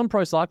believe. I was on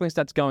Pro Cycling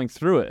Stats going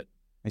through it.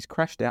 He's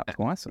crashed out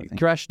twice, I think.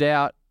 Crashed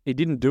out. He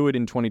didn't do it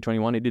in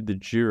 2021. He did the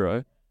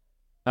Giro.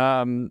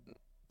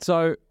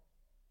 So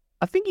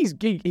I think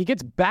he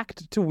gets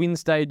backed to win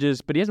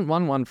stages, but he hasn't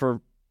won one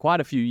for quite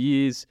a few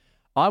years.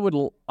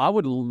 Arnaud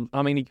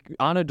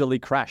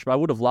Delis crashed, but I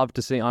would have loved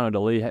to see Arnaud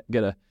Delis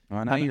get a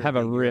have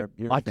a rip.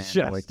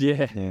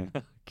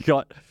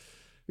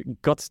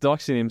 Got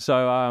stocks in him.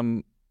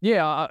 So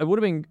it would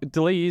have been.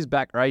 Delis is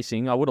back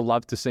racing. I would have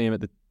loved to see him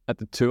at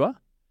the Tour.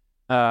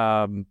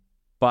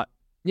 But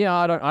yeah,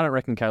 I don't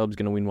reckon Caleb's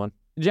going to win one.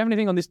 Did you have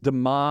anything on this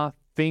Demar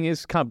thing?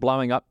 Is kind of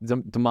blowing up.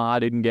 Demar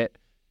didn't get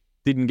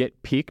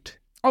picked.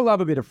 I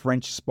love a bit of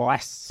French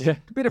spice. Yeah.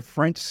 A bit of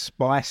French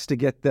spice to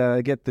get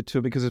the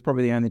Tour, because it's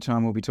probably the only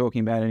time we'll be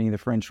talking about any of the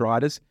French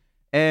riders.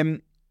 Look,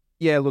 a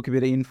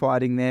bit of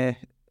infighting there.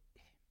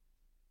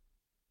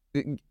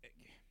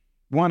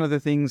 One of the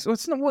things,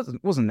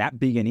 wasn't that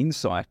big an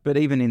insight, but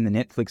even in the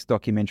Netflix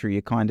documentary,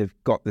 you kind of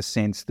got the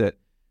sense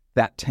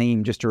that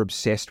team just are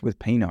obsessed with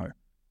Pinot.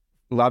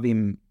 Love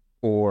him,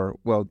 no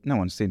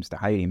one seems to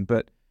hate him,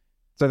 but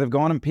so they've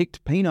gone and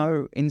picked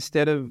Pinot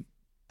instead of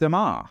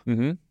Demar.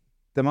 Mm-hmm.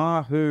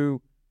 Demar, who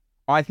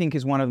I think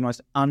is one of the most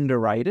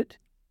underrated,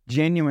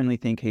 genuinely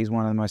think he's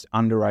one of the most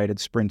underrated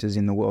sprinters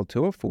in the World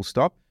Tour, full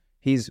stop.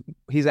 His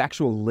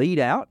actual lead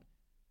out,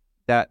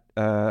 that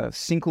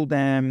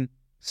Sinkeldam,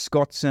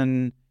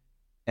 Scottson,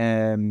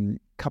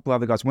 couple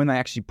other guys, when they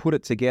actually put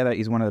it together,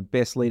 is one of the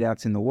best lead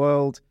outs in the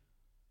world.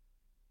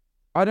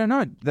 I don't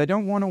know. They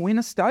don't want to win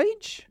a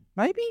stage,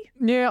 maybe?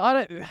 Yeah,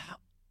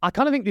 I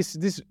kind of think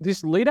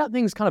this lead out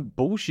thing is kind of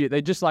bullshit.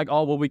 They're just like,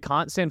 oh, well, we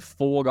can't send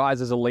 4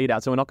 guys as a lead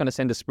out, so we're not going to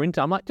send a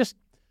sprinter. I'm like, just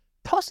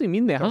toss him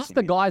in there. Half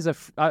the guys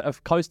are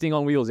coasting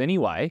on wheels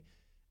anyway.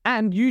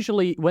 And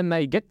usually when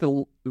they get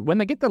the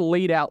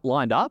lead out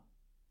lined up,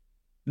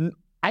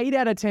 8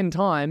 out of 10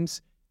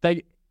 times,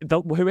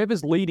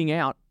 whoever's leading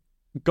out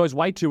goes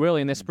way too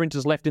early and their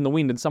sprinter's left in the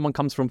wind and someone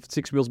comes from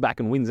 6 wheels back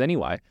and wins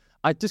anyway.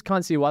 I just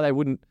can't see why they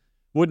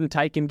wouldn't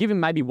take him. Give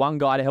him maybe one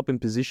guy to help him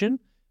position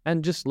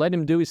and just let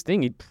him do his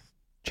thing.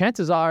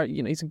 Chances are,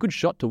 he's a good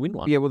shot to win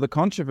one. Yeah, well, the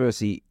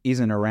controversy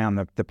isn't around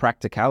the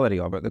practicality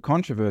of it. The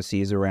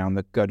controversy is around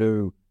that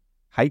Godou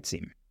hates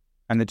him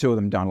and the two of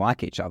them don't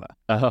like each other.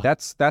 Uh-huh.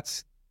 That's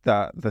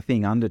the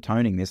thing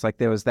undertoning this. Like,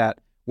 there was that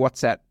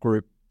WhatsApp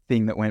group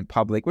thing that went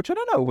public, which I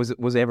don't know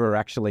was ever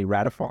actually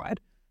ratified,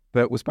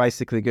 but it was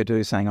basically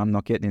Godou saying, I'm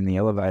not getting in the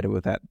elevator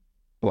with that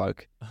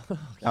bloke.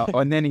 Okay.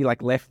 And then he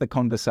left the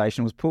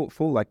conversation. It was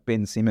full like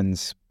Ben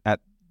Simmons at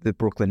the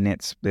Brooklyn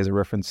Nets. There's a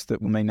reference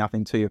that will mean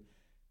nothing to you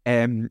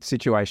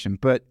situation.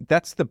 But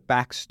that's the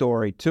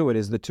backstory to it,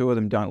 is the two of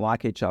them don't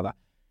like each other.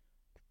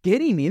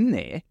 Get him in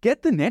there.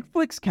 Get the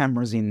Netflix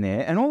cameras in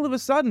there. And all of a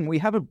sudden we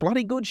have a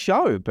bloody good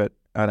show. But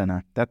I don't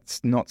know.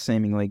 That's not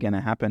seemingly going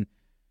to happen.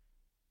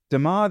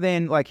 Demar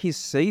then, like his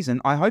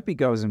season, I hope he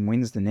goes and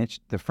wins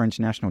the French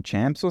national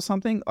champs or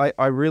something.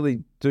 I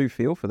really do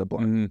feel for the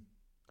bloke. Mm.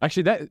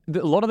 Actually,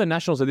 a lot of the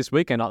nationals are this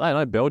weekend. I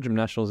know Belgium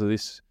nationals are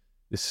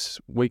this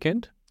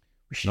weekend.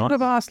 We should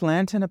have asked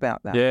Lantern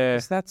about that. Yeah.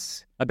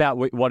 That's about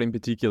what in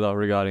particular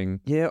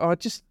regarding. Yeah,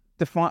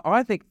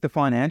 I think the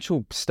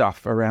financial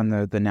stuff around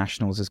the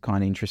nationals is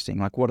kind of interesting,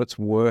 like what it's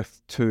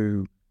worth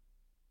to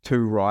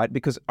ride.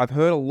 Because I've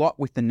heard a lot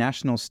with the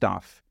national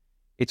stuff.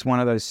 It's one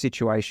of those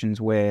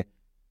situations where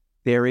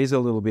there is a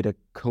little bit of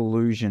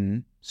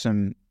collusion,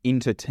 some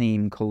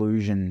inter-team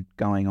collusion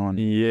going on.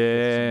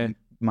 Yeah.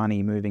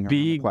 Money moving around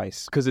the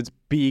place. Because it's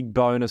big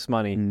bonus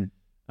money,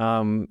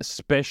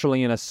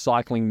 especially in a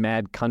cycling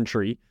mad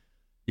country.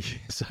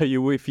 So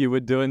if you were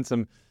doing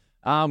some,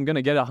 I'm going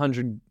to get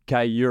 100k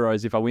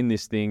euros if I win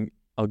this thing,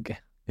 I'll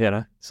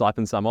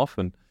siphon some off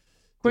and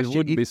Question,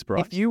 wouldn't be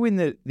surprised. If you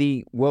win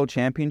the World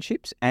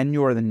Championships and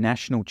you're the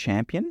national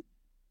champion,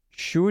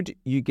 should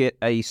you get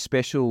a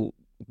special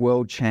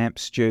World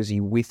Champs jersey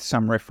with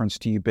some reference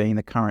to you being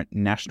the current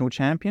national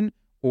champion,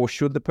 or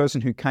should the person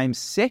who came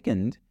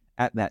second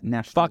at that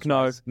national Fuck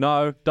no. race?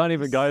 No, don't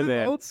even go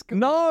there. Old school.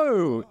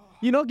 No,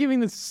 you're not giving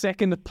the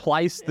second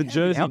place the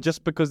jersey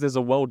just because there's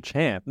a world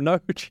champ. No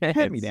chance.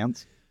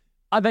 Hand-me-downs.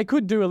 They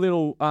could do a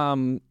little,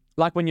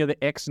 like when you're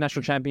the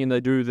ex-national champion, they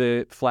do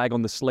the flag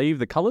on the sleeve,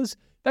 the colours.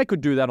 They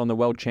could do that on the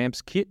world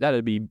champs kit.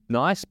 That'd be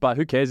nice, but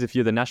who cares if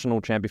you're the national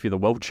champ, if you're the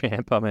world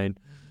champ? I mean...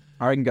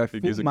 I can go full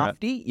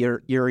mufti.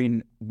 You're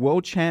in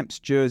world champs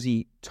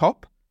jersey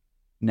top,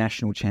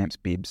 national champs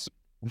bibs,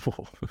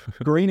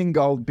 green and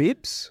gold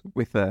bibs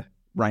with the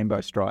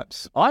rainbow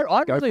stripes. I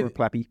go really, for a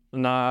plappy.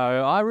 No,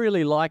 I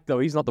really like though.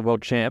 He's not the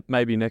world champ.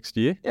 Maybe next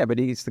year. Yeah, but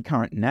he's the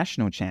current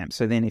national champ.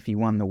 So then, if he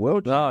won the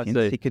world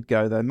champions, he could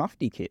go the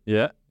mufti kit.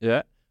 Yeah.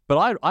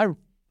 But I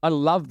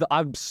love that.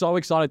 I'm so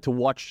excited to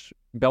watch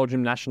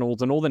Belgium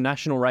nationals and all the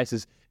national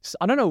races.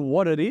 I don't know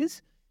what it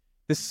is.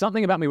 There's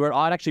something about me where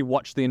I'd actually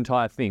watch the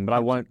entire thing, but I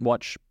won't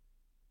watch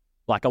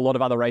like a lot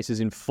of other races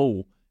in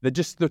full. They're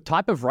just the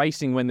type of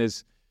racing when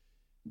there's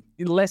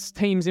less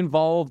teams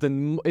involved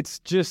and it's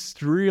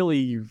just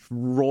really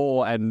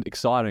raw and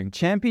exciting.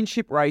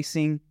 Championship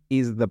racing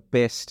is the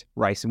best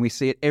racing. We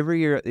see it every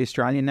year at the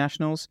Australian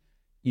Nationals.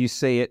 You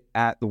see it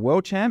at the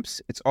World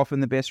Champs. It's often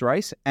the best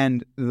race,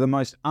 and the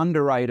most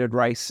underrated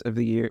race of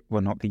the year,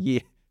 well, not the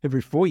year,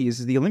 every 4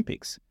 years is the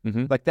Olympics.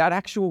 Mm-hmm. Like that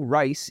actual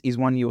race is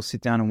one you'll sit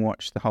down and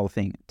watch the whole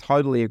thing.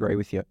 Totally agree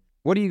with you.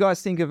 What do you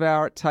guys think of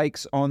our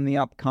takes on the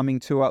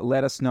upcoming tour?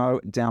 Let us know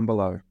down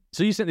below.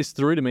 So you sent this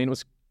through to me and it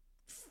was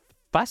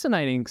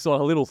fascinating, sort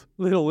of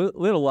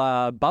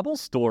little bubble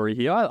story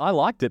here. I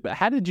liked it, but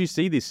how did you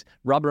see this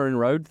rubber and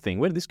road thing?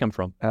 Where did this come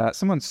from?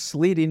 Someone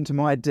slid into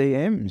my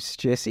DMs,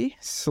 Jesse.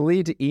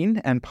 Slid in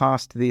and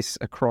passed this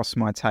across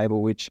my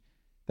table, which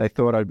they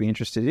thought I'd be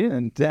interested in,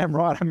 and damn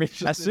right I'm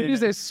interested in. As soon as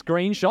there's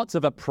screenshots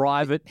of a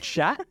private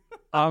chat,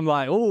 I'm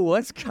like, oh,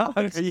 let's go.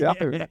 Let's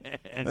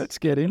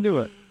get into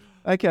it.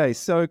 Okay,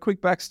 so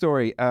quick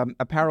backstory.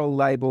 Apparel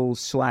label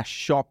 /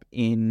 shop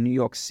in New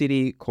York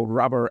City called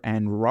Rubber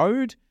and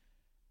Road.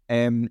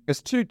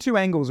 There's two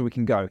angles we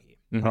can go here,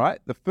 mm-hmm. all right?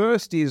 The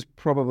first is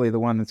probably the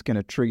one that's going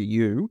to trigger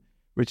you,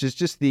 which is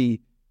just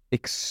the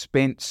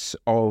expense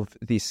of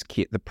this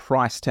kit, the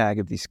price tag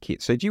of this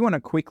kit. So do you want to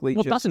quickly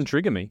Well, it doesn't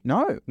trigger me.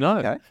 No.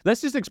 Okay.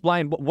 Let's just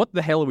explain what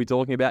the hell are we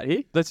talking about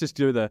here? Let's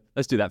do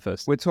that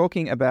first. We're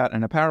talking about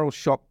an apparel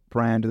shop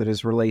brand that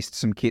has released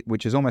some kit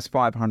which is almost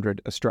 500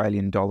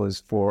 Australian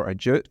dollars for a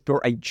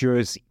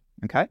jersey,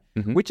 okay?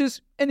 Mm-hmm. Which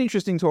is an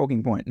interesting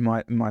talking point in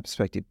my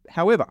perspective.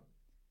 However,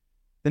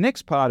 the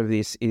next part of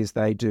this is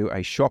they do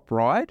a shop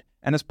ride,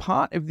 and as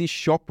part of this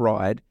shop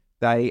ride,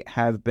 they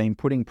have been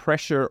putting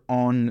pressure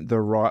on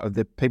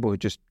the people who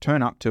just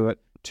turn up to it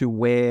to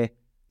wear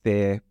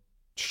their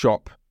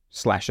shop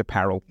 /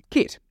 apparel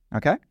kit,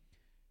 okay?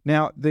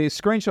 Now, the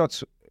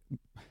screenshots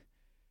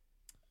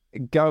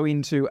go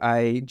into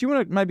do you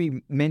want to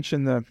maybe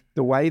mention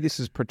the way this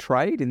is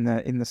portrayed in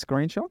the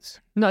screenshots?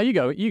 No, you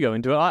go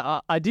into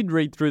it. I did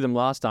read through them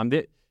last time.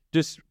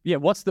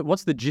 What's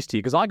the gist here?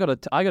 Because I got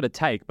a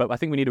take, but I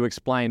think we need to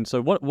explain.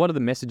 So what are the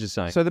messages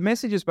saying? So the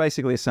message is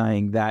basically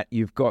saying that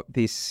you've got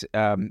this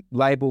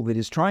label that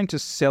is trying to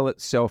sell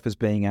itself as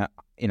being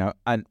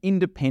an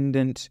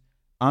independent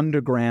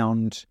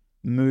underground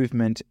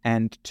movement,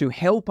 and to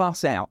help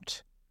us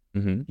out,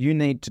 mm-hmm. you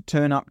need to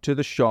turn up to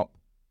the shop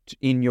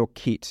in your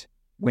kit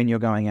when you're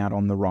going out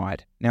on the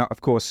ride. Now,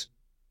 of course,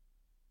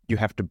 you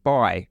have to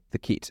buy the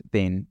kit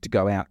then to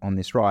go out on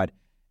this ride,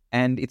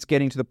 and it's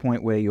getting to the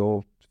point where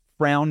you're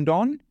frowned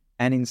on,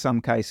 and in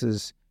some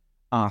cases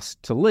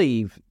asked to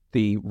leave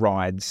the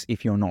rides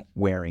if you're not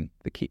wearing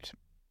the kit.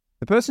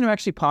 The person who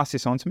actually passed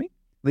this on to me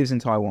lives in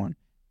Taiwan,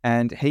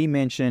 and he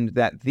mentioned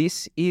that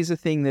this is a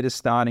thing that is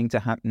starting to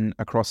happen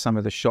across some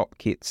of the shop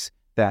kits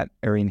that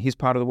are in his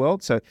part of the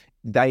world. So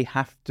you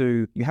have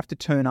to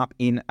turn up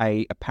in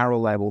a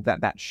apparel label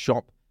that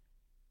shop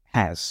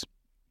has,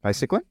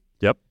 basically.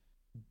 Yep.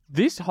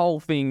 This whole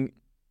thing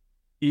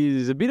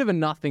is a bit of a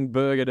nothing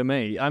burger to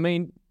me. I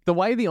mean, the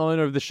way the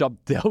owner of the shop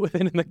dealt with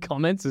it in the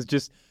comments is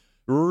just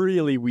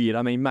really weird.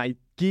 I mean, mate,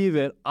 give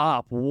it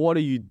up. What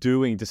are you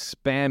doing? Just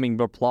spamming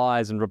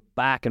replies and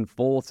back and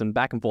forths and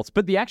back and forths.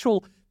 But the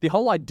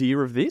whole idea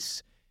of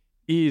this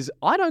is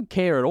I don't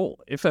care at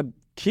all. If a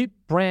kit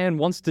brand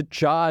wants to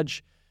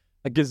charge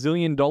 $1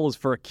 gazillion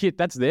for a kit,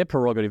 that's their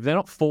prerogative. They're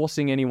not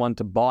forcing anyone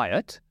to buy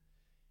it.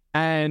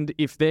 And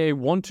if they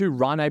want to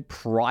run a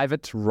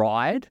private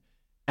ride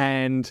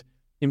and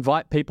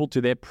invite people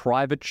to their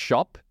private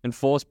shop and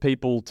force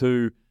people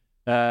to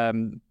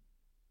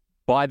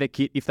buy their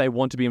kit if they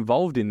want to be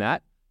involved in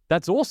that,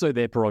 that's also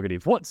their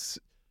prerogative. The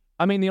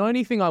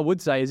only thing I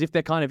would say is if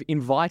they're kind of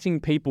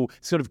inviting people,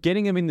 sort of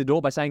getting them in the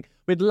door by saying,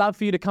 we'd love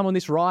for you to come on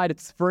this ride,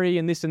 it's free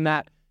and this and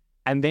that,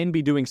 and then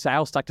be doing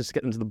sales tactics to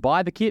get them to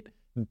buy the kit,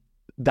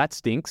 that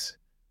stinks.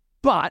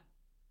 But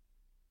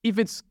if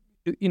it's,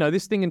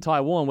 this thing in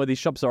Taiwan where these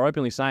shops are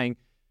openly saying,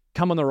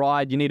 come on the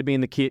ride, you need to be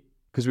in the kit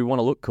because we want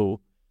to look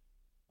cool.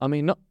 I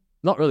mean,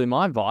 not really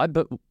my vibe,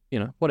 but,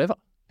 whatever.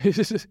 Is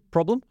this a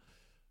problem?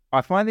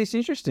 I find this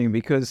interesting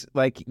because,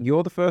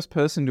 you're the first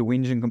person to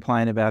whinge and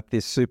complain about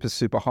this super,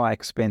 super high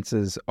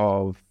expenses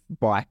of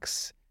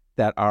bikes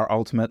that are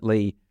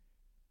ultimately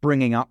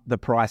bringing up the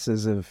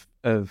prices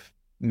of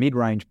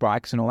mid-range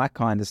bikes and all that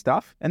kind of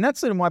stuff. And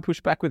that's sort of my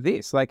pushback with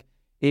this.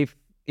 If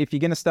you're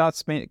going to start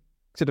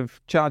sort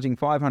of charging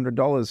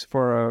 $500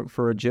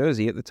 for a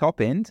jersey at the top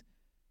end,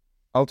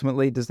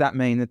 ultimately, does that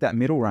mean that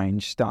middle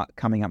range start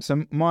coming up?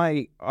 So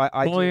my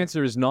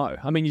answer is no.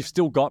 I mean, you've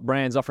still got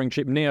brands offering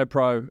cheap. NERO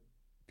Pro, you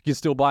can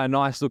still buy a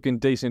nice looking,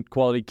 decent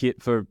quality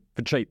kit for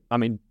cheap. I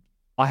mean,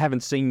 I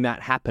haven't seen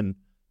that happen.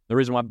 The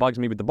reason why it bugs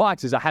me with the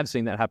bikes is I have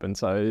seen that happen.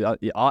 So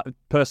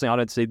personally, I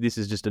don't see this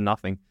as just a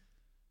nothing.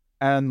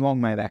 And long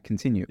may that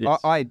continue. Yes.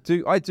 I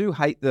do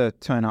hate the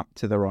turn up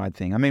to the ride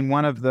thing. I mean,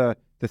 one of the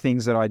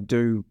things that I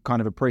do kind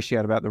of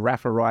appreciate about the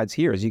Rafa rides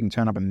here is you can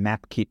turn up a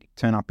map kit,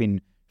 turn up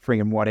in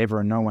friggin'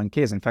 whatever, and no one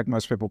cares. In fact,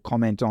 most people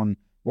comment on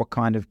what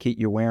kind of kit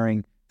you're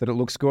wearing, that it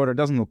looks good or it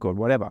doesn't look good,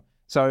 whatever.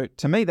 So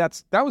to me,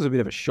 that was a bit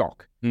of a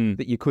shock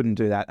that you couldn't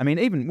do that. I mean,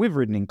 even we've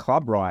ridden in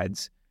club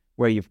rides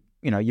where you've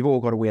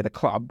all got to wear the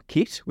club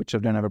kit, which I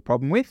don't have a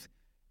problem with,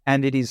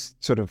 and it is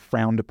sort of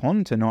frowned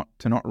upon to not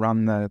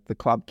run the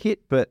club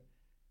kit, but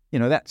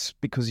that's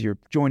because you're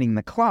joining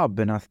the club,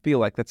 and I feel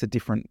like that's a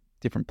different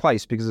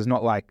place because it's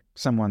not like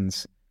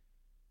someone's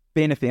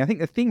benefiting. I think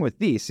the thing with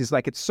this is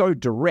it's so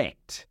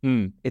direct.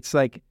 It's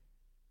like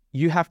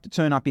you have to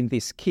turn up in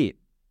this kit.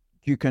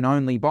 You can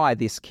only buy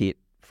this kit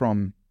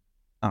from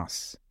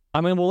us.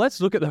 I mean, well, let's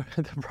look at the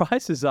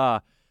prices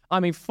are,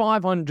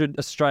 500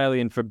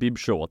 Australian for bib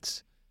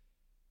shorts,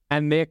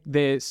 and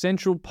their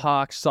Central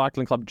Park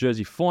Cycling Club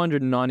jersey,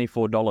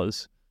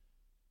 $494.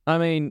 I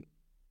mean,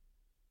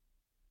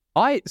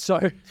 I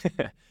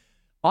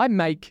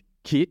make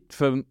kit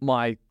for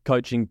my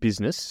coaching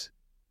business,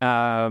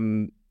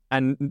 and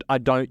I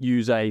don't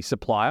use a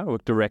supplier or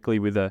directly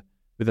with a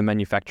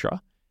manufacturer.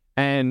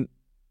 And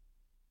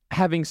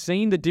having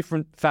seen the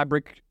different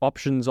fabric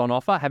options on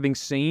offer, having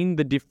seen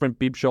the different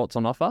bib shorts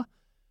on offer,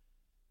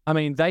 I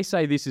mean, they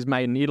say this is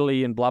made in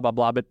Italy and blah blah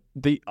blah, but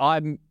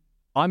I'm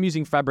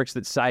using fabrics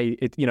that say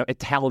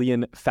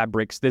Italian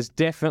fabrics. There's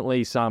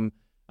definitely some.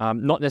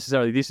 Not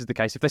necessarily this is the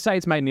case. If they say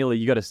it's made in Italy,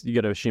 you got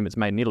to assume it's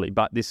made in Italy.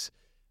 But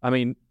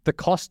the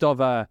cost of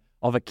a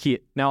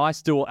kit. Now, I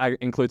still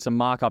include some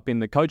markup in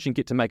the coaching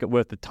kit to make it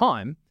worth the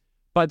time,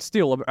 but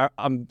still,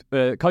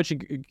 a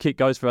coaching kit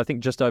goes for I think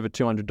just over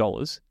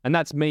 $200, and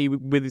that's me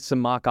with some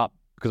markup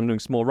because I'm doing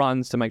small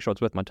runs to make sure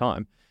it's worth my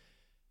time.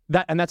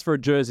 That's for a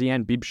jersey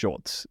and bib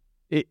shorts.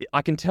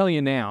 I can tell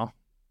you now,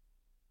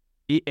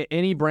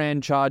 any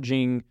brand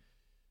charging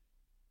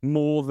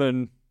more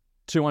than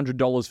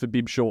 $200 for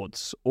bib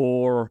shorts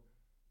or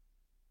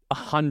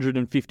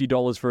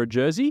 $150 for a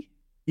jersey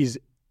is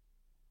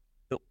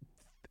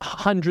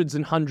hundreds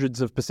and hundreds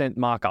of %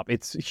 markup.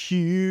 It's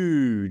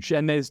huge.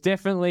 And there's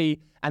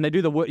definitely, and they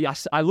do the work.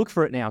 I look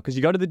for it now because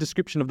you go to the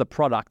description of the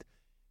product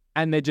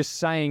and they're just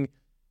saying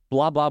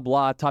blah, blah,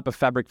 blah type of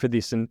fabric for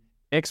this and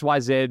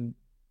XYZ,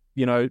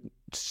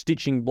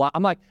 stitching, blah.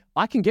 I'm like,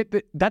 I can get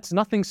that. That's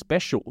nothing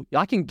special.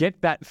 I can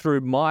get that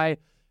through my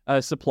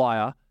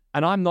supplier.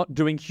 And I'm not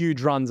doing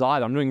huge runs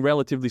either. I'm doing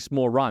relatively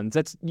small runs.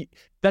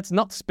 That's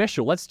not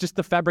special. That's just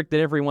the fabric that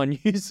everyone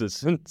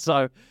uses. And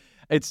so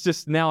it's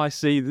just now I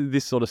see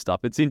this sort of stuff.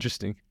 It's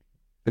interesting.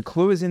 The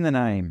clue is in the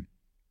name.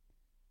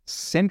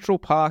 Central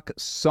Park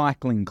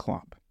Cycling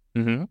Club.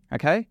 Mm-hmm.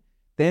 Okay?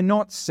 They're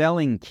not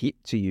selling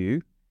kit to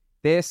you.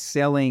 They're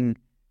selling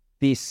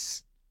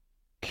this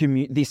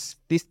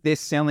they're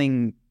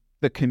selling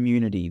the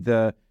community,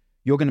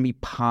 you're going to be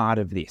part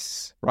of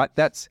this, right?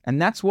 That's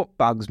what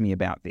bugs me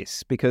about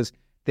this because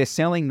they're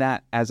selling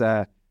that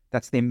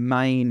that's their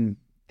main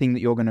thing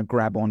that you're going to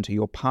grab onto.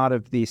 You're part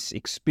of this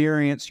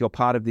experience, you're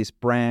part of this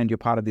brand, you're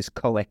part of this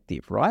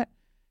collective, right?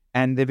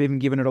 And they've even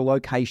given it a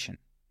location,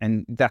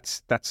 and that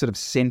sort of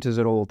centers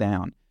it all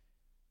down.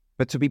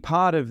 But to be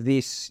part of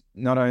this,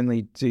 not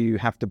only do you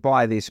have to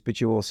buy this,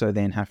 but you also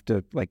then have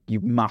to, like, you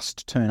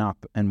must turn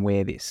up and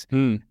wear this.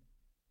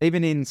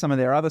 Even in some of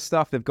their other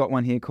stuff, they've got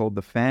one here called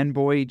the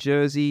Fanboy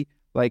jersey.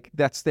 Like,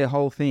 that's their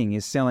whole thing,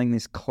 is selling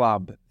this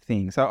club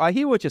thing. So I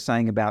hear what you're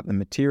saying about the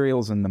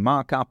materials and the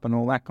markup and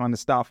all that kind of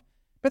stuff,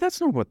 but that's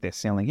not what they're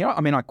selling. You know,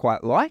 I mean, I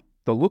quite like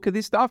the look of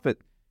this stuff.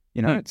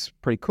 It's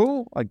pretty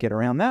cool. I'd get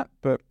around that.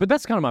 But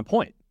that's kind of my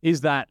point,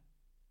 is that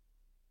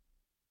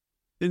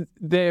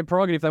their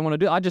prerogative if they want to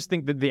do. I just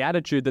think that the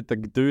attitude that the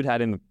dude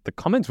had in the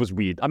comments was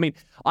weird. I mean,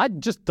 I'd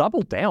just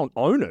double down,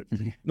 own it.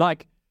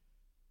 Like,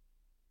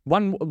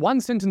 one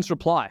sentence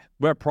reply: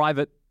 we're a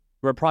private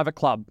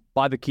club.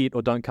 Buy the kit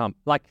or don't come.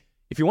 Like,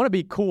 if you want to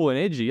be cool and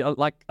edgy,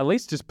 like, at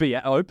least just be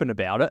open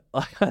about it.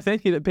 I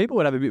think that people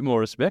would have a bit more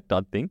respect. I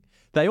think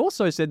they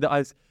also said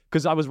that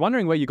because I was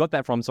wondering where you got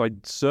that from, so I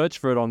searched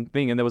for it on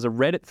Thing, and there was a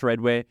Reddit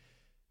thread where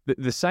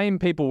the same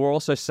people were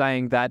also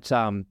saying that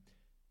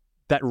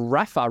that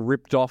Rafa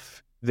ripped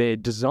off their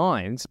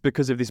designs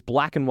because of this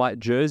black and white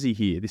jersey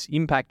here, this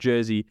Impact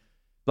jersey,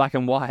 black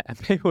and white, and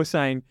people were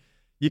saying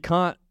you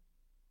can't.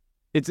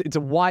 It's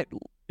a white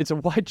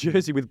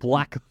jersey with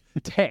black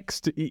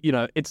text. You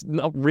know, it's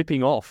not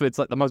ripping off. It's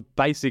like the most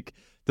basic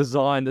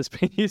design that's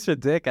been used for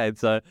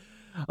decades. So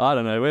I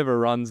don't know. Whoever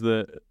runs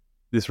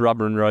this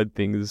Rubber and Road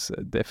thing is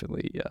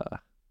definitely a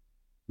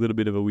little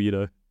bit of a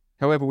weirdo.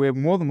 However, we're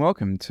more than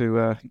welcome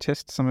to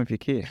test some of your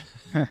kit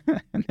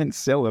and then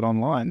sell it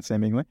online,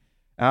 seemingly.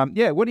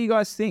 What do you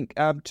guys think?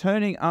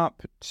 Turning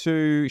up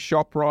to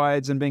shop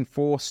rides and being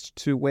forced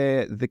to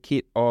wear the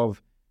kit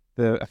of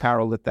the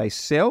apparel that they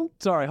sell?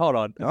 Sorry, hold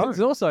on. Oh. It's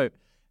also,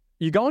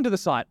 you go onto the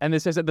site and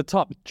it says at the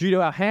top, due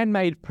to our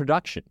handmade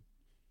production.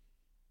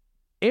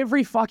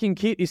 Every fucking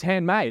kit is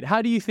handmade.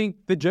 How do you think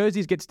the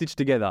jerseys get stitched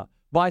together?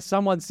 By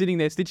someone sitting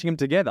there stitching them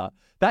together.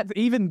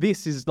 Even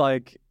this is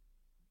like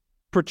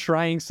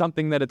portraying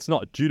something that it's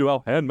not, due to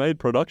our handmade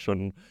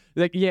production.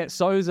 Like, yeah,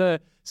 so's a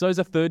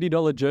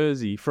 $30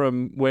 jersey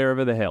from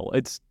wherever the hell.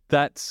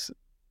 That's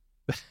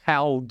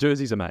how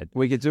jerseys are made.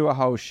 We could do a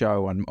whole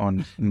show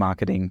on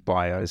marketing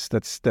bios.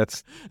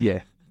 That's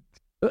yeah.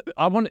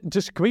 I want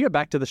just, can we go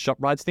back to the shop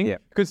rides thing? Yeah.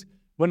 Because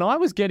when I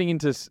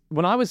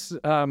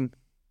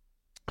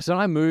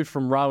moved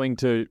from rowing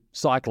to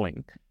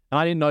cycling, and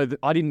I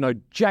didn't know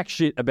jack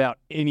shit about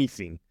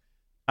anything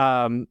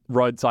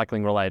road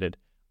cycling related.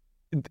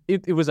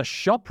 It was a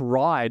shop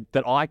ride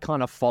that I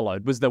kind of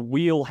followed, was the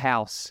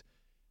Wheelhouse,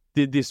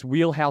 did this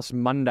Wheelhouse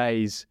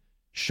Mondays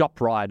shop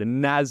ride,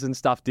 and Naz and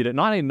stuff did it. And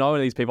I didn't know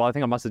these people. I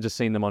think I must have just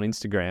seen them on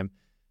Instagram.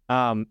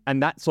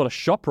 And that sort of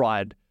shop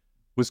ride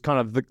was kind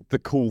of the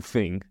cool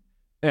thing.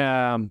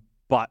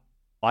 But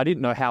I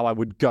didn't know how I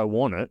would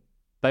go on it.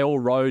 They all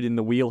rode in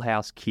the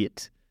Wheelhouse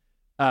kit.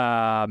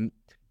 And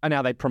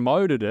now they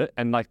promoted it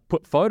and like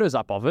put photos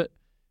up of it.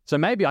 So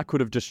maybe I could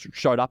have just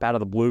showed up out of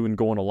the blue and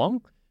gone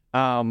along.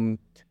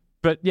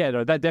 But yeah,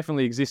 no, that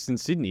definitely exists in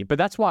Sydney. But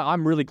that's why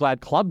I'm really glad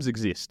clubs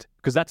exist,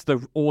 because that's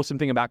the awesome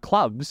thing about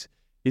clubs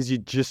is you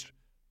just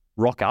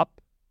rock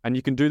up and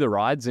you can do the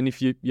rides. And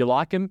if you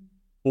like them,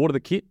 order the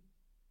kit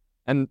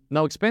and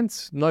no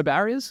expense, no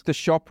barriers. The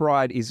shop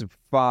ride is a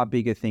far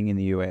bigger thing in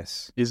the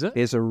US. Is it?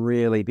 It's a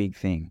really big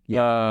thing.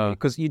 Yeah,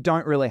 because you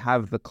don't really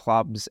have the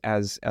clubs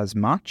as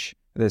much.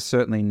 They're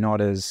certainly not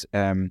as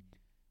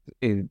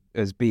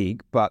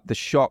big, but the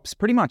shops,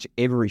 pretty much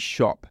every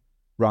shop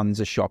runs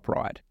a shop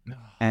ride,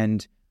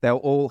 and they will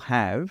all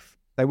have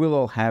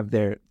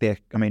their.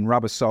 I mean,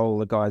 Rubber Soul,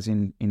 the guys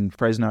in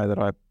Fresno that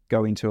I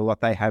go into a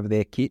lot, they have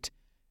their kit,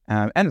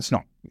 and it's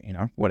not,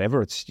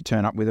 whatever. It's you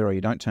turn up with it or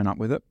you don't turn up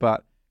with it,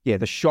 but yeah,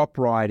 the shop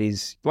ride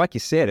is, like you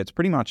said, it's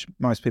pretty much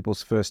most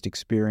people's first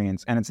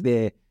experience, and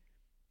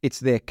it's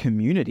their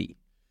community,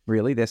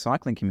 really, their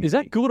cycling community. Is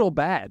that good or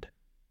bad?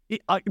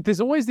 There's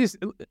always this,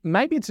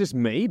 maybe it's just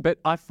me, but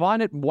I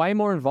find it way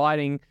more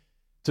inviting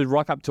to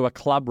rock up to a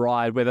club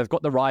ride where they've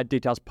got the ride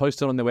details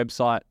posted on their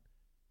website.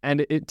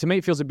 And to me,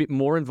 it feels a bit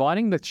more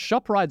inviting. The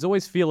shop rides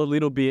always feel a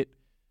little bit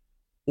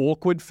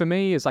awkward for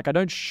me. It's like, I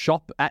don't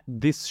shop at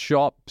this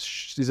shop.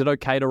 Is it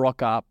okay to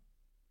rock up?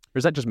 Or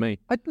is that just me?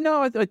 I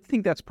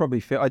think that's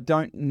probably fair. I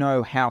don't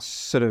know how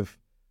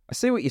I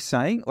see what you're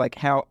saying, like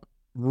how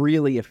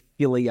really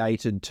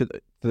affiliated to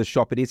the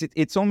shop it is.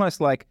 It's almost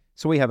like,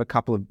 so we have a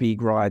couple of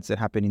big rides that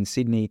happen in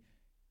Sydney.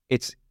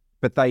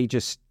 But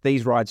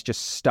these rides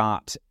just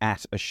start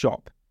at a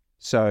shop.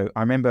 So I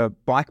remember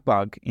Bike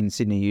Bug in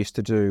Sydney used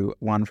to do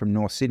one from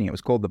North Sydney. It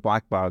was called the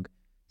Bike Bug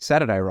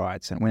Saturday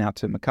rides, and it went out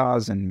to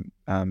Macars and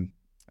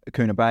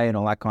Kuna Bay and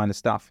all that kind of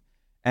stuff.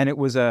 And it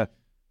was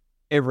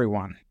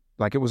everyone.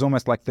 Like, it was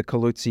almost like the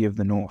Kalutzi of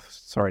the North.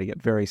 Sorry to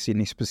get very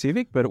Sydney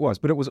specific, but it was.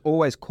 But it was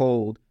always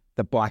called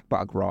the Bike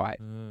Bug ride.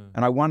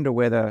 And I wonder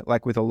whether,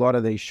 like with a lot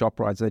of these shop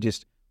rides, they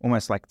just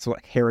almost like, it's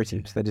like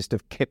heritage. Yeah. They just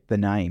have kept the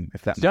name,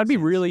 if that makes sense. I'd be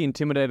really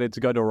intimidated to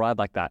go to a ride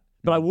like that.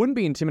 But I wouldn't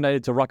be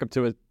intimidated to rock up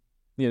to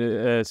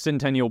a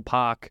Centennial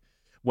Park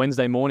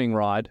Wednesday morning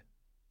ride.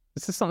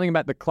 It's just something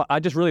about the club. I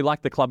just really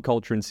like the club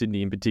culture in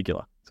Sydney in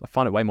particular. So I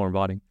find it way more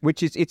inviting.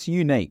 It's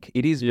unique.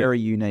 It is very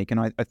unique. And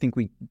I think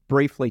we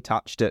briefly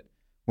touched it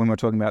when we're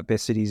talking about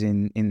best cities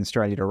in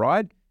Australia to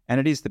ride, and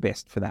it is the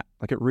best for that.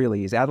 Like, it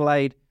really is.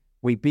 Adelaide,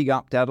 we big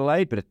upped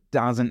Adelaide, but it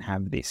doesn't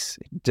have this.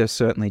 It just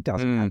certainly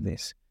doesn't have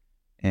this.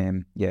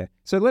 Yeah.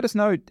 So let us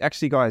know,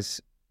 actually, guys,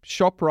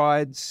 shop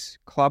rides,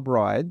 club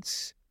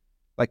rides,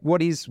 like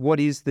what is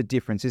the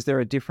difference? Is there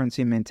a difference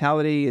in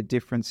mentality, a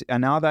difference,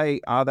 and are they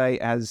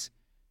as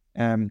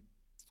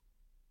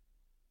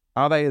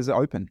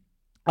open?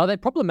 Are they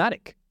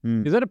problematic?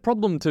 Is that a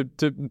problem to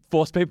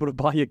force people to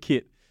buy your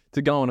kit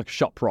to go on a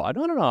shop ride?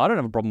 I don't know. I don't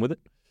have a problem with it.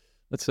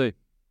 Let's see.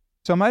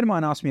 So a mate of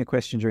mine asked me a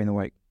question during the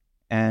week,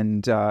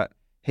 and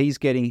he's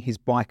getting his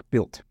bike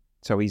built.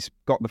 So he's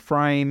got the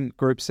frame,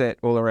 group set,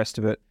 all the rest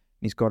of it.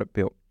 He's got it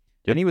built.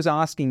 Yep. And he was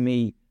asking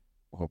me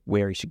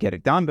where he should get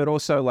it done, but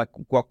also like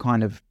what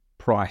kind of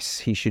price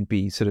he should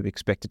be sort of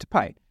expected to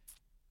pay.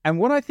 And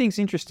what I think is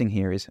interesting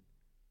here is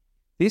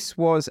this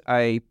was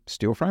a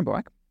steel frame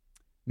bike,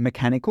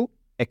 mechanical,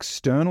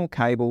 external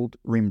cabled,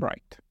 rim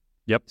braked.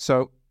 Yep.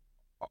 So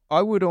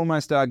I would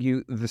almost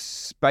argue the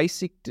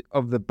basic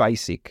of the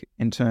basic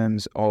in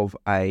terms of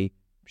a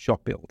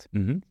shop build.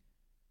 Mm-hmm.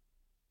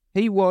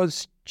 He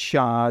was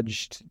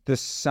charged the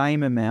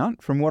same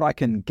amount, from what I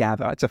can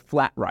gather. It's a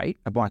flat rate,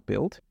 a bike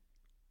build.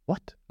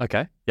 What?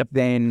 Okay. Yep.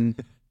 Then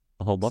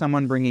Hold on.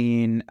 someone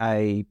bringing in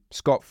a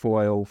Scott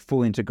foil,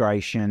 full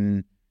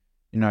integration,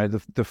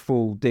 the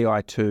full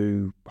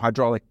Di2,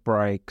 hydraulic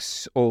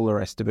brakes, all the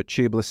rest of it,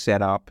 tubeless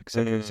setup,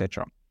 etc.,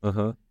 etc.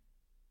 Uh-huh.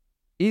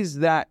 Is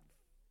that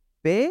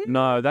fair?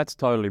 No, that's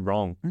totally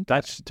wrong. Okay.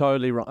 That's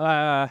totally wrong.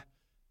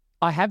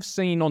 I have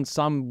seen on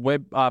some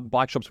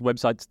bike shops'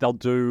 websites, they'll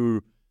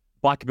do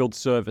bike build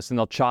service and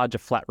they'll charge a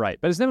flat rate.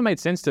 But it's never made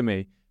sense to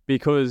me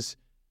because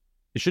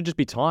it should just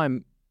be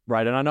time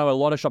rate. And I know a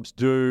lot of shops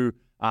do,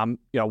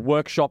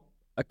 workshop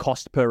a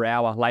cost per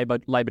hour,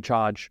 labor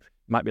charge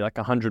might be like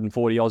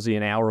 140 Aussie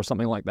an hour or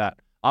something like that.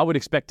 I would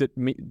expect it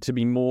to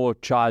be more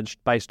charged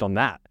based on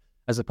that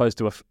as opposed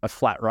to a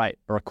flat rate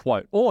or a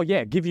quote. Or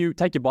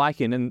take your bike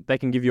in and they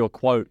can give you a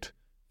quote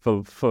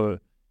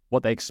for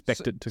what they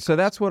expect it to. So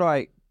that's what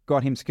I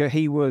got him to go.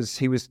 He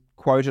was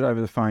quoted over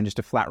the phone just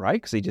a flat rate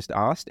because he just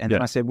asked, and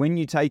then I said, when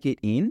you take it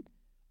in,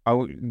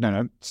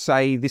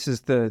 say this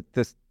is the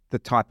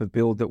type of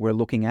build that we're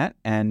looking at,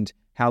 and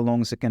how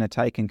long is it going to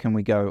take, and can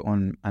we go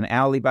on an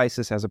hourly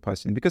basis as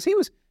opposed to, because he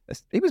was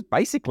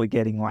basically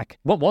getting like,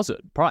 what was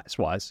it price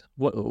wise?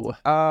 What?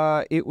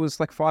 It was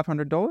like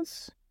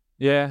 $500.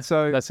 Yeah,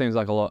 so that seems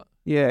like a lot.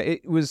 Yeah,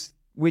 it was,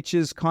 which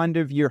is kind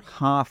of your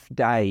half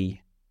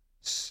day.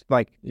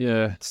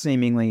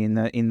 Seemingly in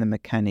the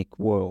mechanic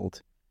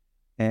world.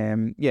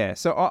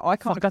 So I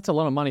can't. That's a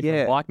lot of money for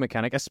a bike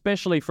mechanic,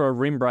 especially for a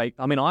rim brake.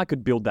 I mean, I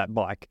could build that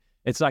bike.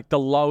 It's like the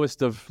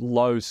lowest of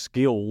low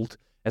skilled.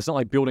 It's not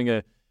like building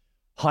a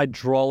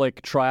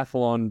hydraulic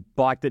triathlon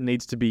bike that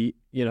needs to be,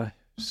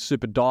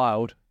 super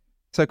dialed.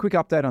 So quick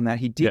update on that.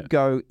 He did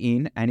go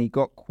in and he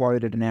got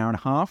quoted an hour and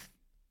a half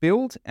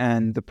build,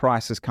 and the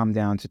price has come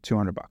down to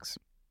 $200.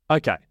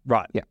 Okay,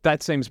 right. Yeah.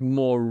 That seems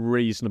more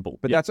reasonable.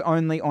 But that's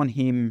only on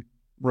him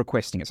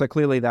requesting it. So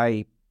clearly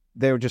they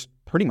were just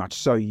pretty much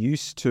so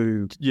used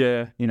to,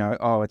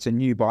 it's a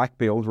new bike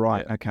build,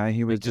 right? Yeah. Okay,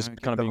 here we just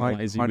kind of being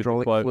lazy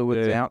hydraulic with the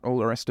fluids out, all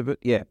the rest of it.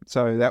 Yeah,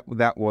 so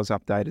that was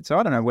updated. So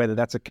I don't know whether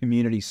that's a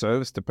community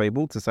service to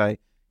people to say,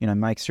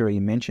 make sure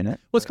you mention it.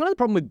 Well, it's kind of the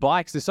problem with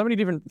bikes. There's so many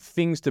different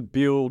things to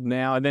build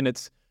now, and then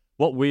it's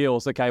what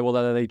wheels? Okay, well,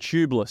 are they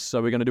tubeless?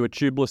 So we're going to do a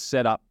tubeless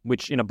setup,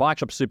 which in a bike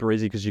shop's super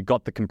easy because you've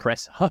got the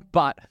compressor.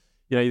 But,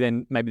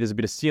 then maybe there's a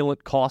bit of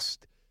sealant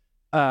cost.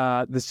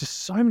 There's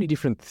just so many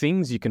different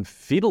things you can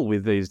fiddle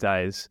with these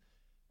days.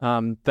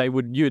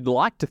 You'd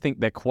like to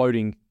think they're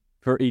quoting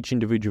for each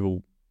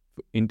individual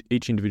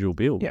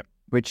build. Yeah,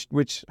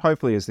 which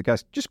hopefully is the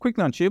case. Just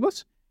quickly on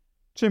tubeless,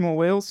 2 more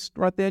wheels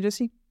right there,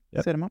 Jesse.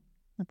 Yep. Set them up,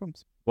 no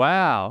problems.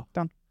 Wow,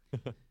 done.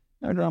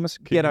 No dramas.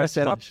 Ghetto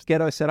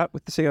setup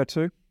with the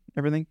CO2.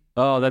 Everything.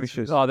 Oh,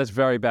 that's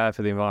very bad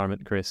for the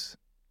environment, Chris.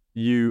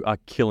 You are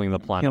killing the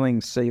planet.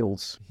 Killing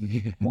seals.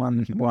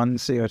 one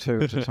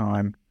CO2 at a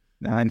time.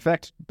 In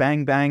fact,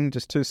 bang, bang,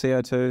 just 2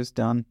 CO2s,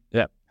 done.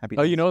 Yeah. Happy.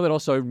 Oh, that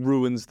also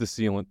ruins the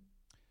sealant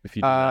if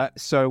you do that.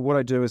 So what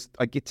I do is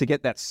I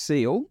get that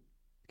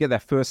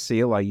first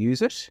seal, I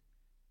use it,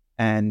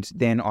 and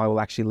then I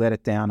will actually let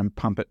it down and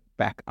pump it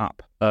back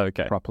up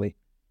properly.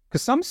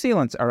 Because some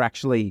sealants are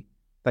actually,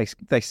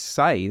 they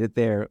say that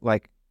they're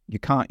like, you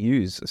can't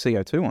use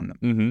CO2 on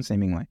them,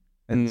 seemingly,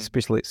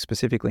 especially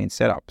specifically in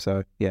setup.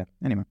 So, yeah,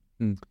 anyway.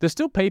 There's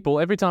still people,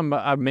 every time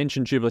I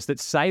mention tubeless, that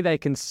say they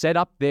can set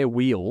up their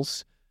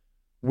wheels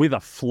with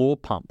a floor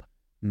pump.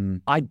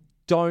 I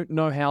don't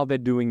know how they're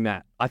doing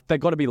that. They've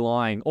got to be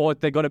lying. Or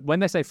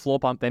when they say floor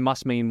pump, they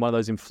must mean one of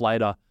those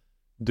inflator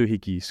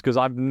doohickeys, because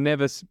I've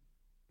never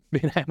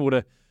been able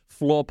to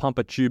floor pump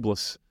a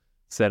tubeless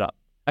setup.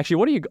 Actually,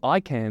 what are your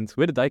iCans?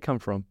 Where did they come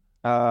from?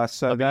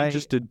 So they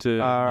interested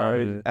to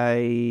are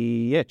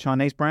a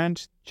Chinese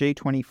brand,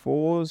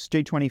 G24s,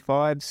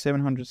 G25s,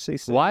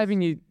 700cc. Why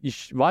haven't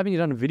you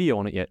done a video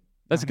on it yet?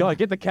 Let's go.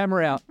 Get the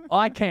camera out.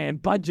 I can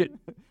budget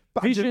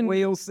Vision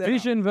wheel setup.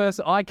 Vision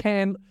versus I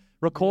can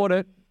record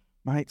it.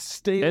 Mate,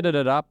 steel. Edit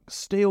it up.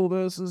 Steel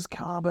versus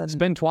carbon.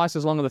 Spend twice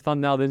as long on the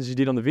thumbnail as you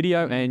did on the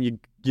video, and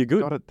you're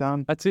good. Got it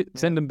done. That's it.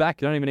 Send them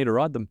back. You don't even need to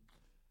ride them.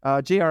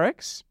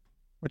 GRX,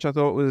 which I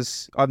thought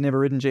was... I've never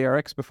ridden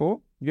GRX before.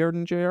 Have you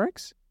ridden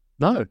GRX?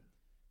 No.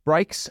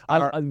 Brakes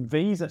are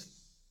These are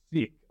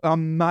sick.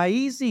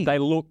 amazing. They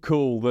look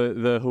cool,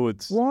 the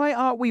hoods. Why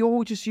aren't we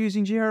all just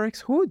using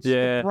GRX hoods?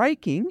 Yeah. The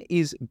braking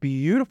is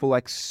beautiful,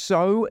 like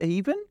so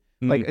even.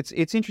 Like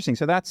it's interesting.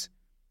 So that's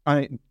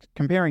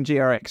comparing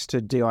GRX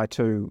to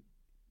Di2,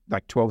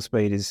 like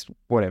 12-speed is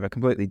whatever,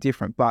 completely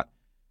different. But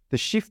the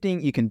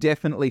shifting, you can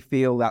definitely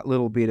feel that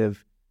little bit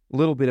of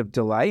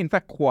delay. In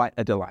fact, quite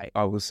a delay,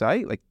 I will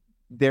say. Like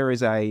there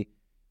is if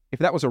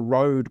that was a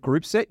road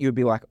group set, you'd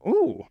be like,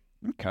 oh,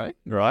 okay,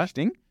 Right.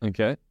 interesting.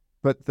 Okay.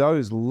 But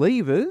those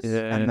levers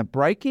and the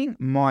braking,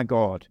 my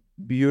God,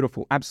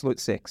 beautiful, absolute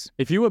sex.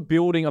 If you were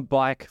building a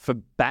bike for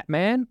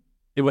Batman,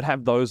 it would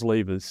have those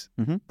levers.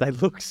 Mm-hmm. They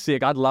look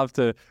sick. I'd love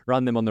to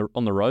run them on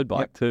the road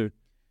bike too.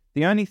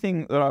 The only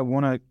thing that I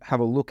want to have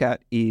a look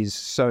at is,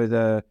 so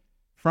the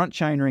front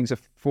chain rings are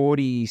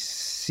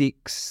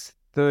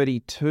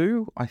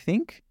 4632, I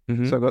think.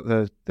 Mm-hmm. So I've got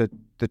the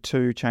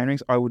two chain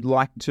rings. I would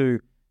like to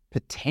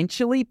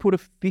potentially put a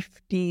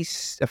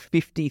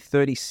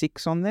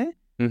 5036 on there.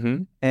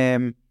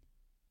 Mm-hmm.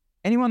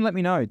 Anyone let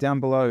me know down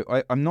below.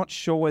 I'm not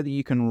sure whether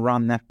you can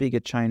run that bigger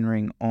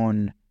chainring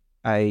on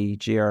a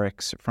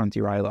GRX front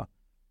derailleur.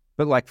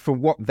 But like for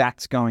what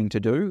that's going to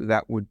do,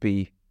 that would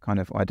be kind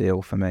of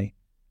ideal for me.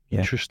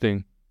 Yeah.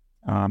 Interesting.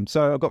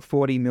 So I've got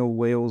 40 mil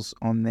wheels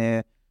on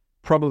there.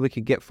 Probably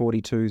could get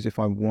 42s if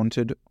I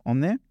wanted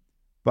on there.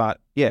 But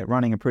yeah,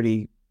 running a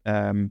pretty...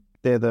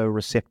 they're the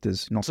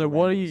receptors, not So the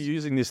what are you ramblers.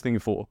 using this thing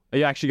for? Are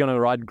you actually going to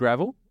ride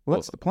gravel? Well,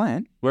 that's the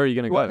plan. Where are you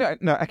going to go?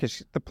 No, okay.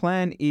 The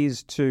plan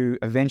is to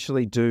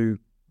eventually do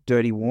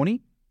Dirty Warney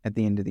at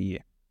the end of the year.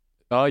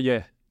 Oh,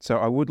 yeah. So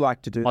I would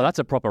like to do Oh, that's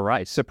a proper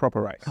race. It's a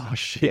proper race. Oh,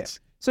 shit. Yeah.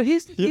 So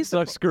here's You're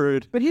so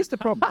screwed. But here's the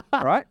problem,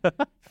 right?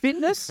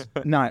 Fitness,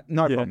 no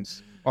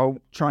problems. I'll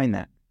train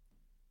that.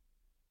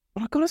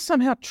 But I've got to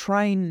somehow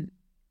train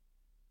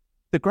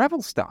the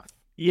gravel stuff,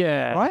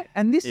 Yeah. right?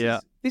 And this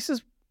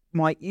is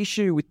my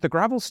issue with the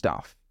gravel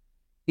stuff,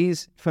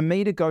 is for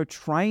me to go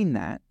train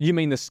that. You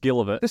mean the skill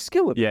of it? The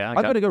skill of it. Yeah, okay.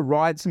 I've got to go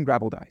ride some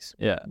gravel days.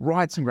 Yeah.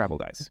 Ride some gravel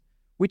days,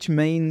 which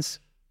means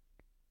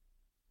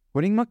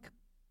putting my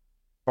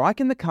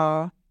bike in the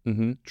car,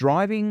 Mm-hmm.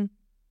 driving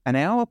an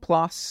hour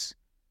plus,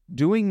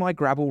 doing my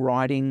gravel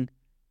riding,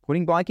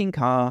 putting bike in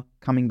car,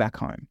 coming back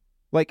home.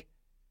 Like,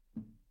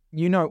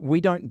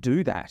 we don't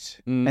do that.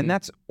 And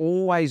that's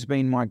always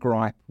been my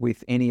gripe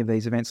with any of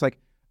these events. Like,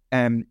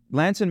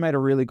 Lanson made a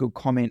really good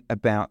comment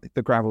about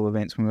the gravel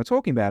events when we were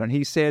talking about it. And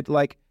he said,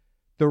 like,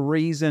 the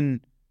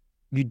reason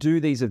you do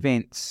these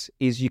events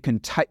is you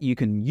can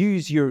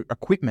use your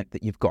equipment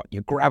that you've got,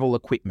 your gravel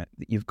equipment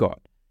that you've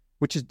got,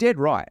 which is dead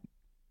right.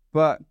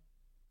 But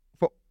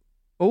for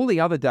all the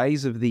other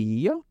days of the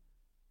year,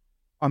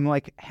 I'm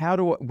like,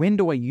 when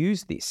do I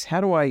use this?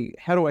 How do I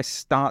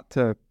start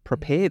to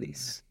prepare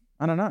this?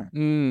 I don't know.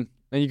 And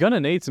you're going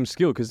to need some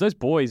skill, because those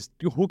boys,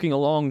 you're hooking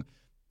along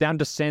down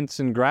descents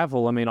and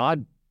gravel. I mean,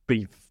 I'd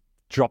be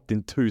dropped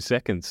in 2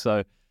 seconds.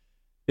 So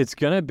it's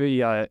going to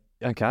be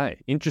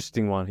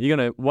interesting one. Do you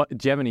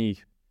have any?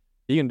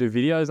 Are you going to do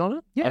videos on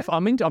it? Yeah.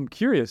 I'm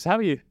curious. How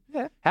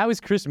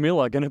is Chris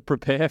Miller going to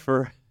prepare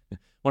for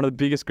one of the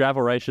biggest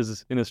gravel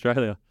races in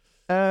Australia?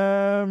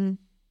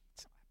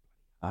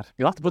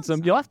 You'll have to put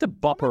some. You'll have to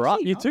bop her up.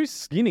 You're too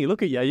skinny.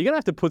 Look at you. You're gonna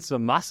have to put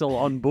some muscle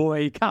on,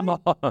 boy. Come on.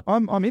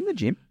 I'm in the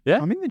gym.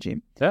 Yeah, I'm in the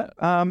gym. Yeah.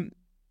 I'm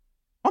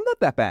not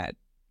that bad.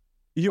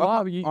 You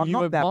I'm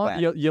not that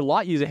bad. You're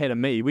light years ahead of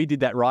me. We did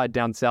that ride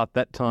down south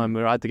that time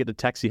where I had to get the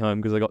taxi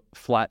home because I got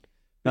flat.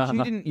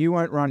 But you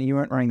weren't running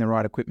the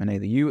right equipment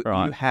either. You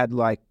had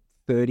like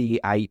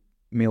 38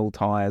 mil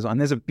tires, and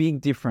there's a big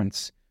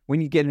difference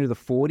when you get into the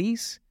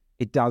 40s.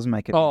 It does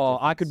make it. Oh,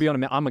 I could be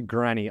on I'm a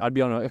granny. I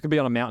could be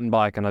on a mountain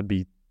bike and I'd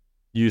be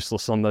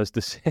useless on those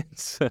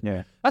descents.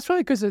 Yeah, that's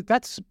probably because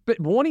but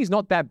Warney's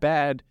not that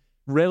bad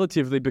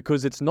relatively,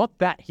 because it's not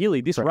that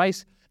hilly. This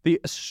race, the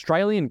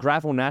Australian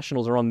Gravel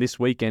Nationals are on this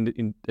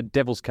weekend at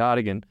Devil's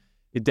Cardigan,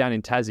 down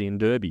in Tassie in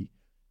Derby,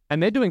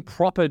 and they're doing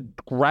proper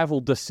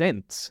gravel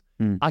descents.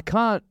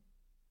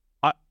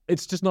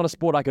 It's just not a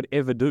sport I could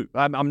ever do.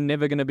 I'm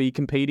never going to be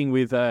competing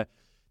with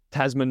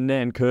Tasman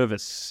Nan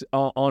Curvis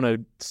on a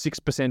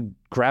 6%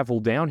 gravel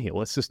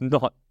downhill. It's just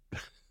not.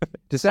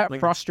 Does that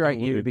frustrate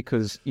you?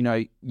 Because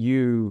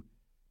you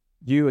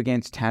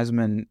against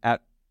Tasman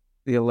at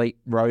the elite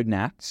road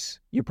nats,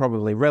 you're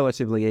probably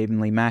relatively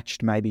evenly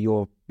matched. Maybe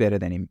you're better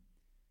than him.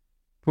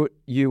 Put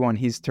you on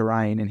his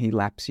terrain and he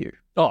laps you.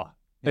 Oh,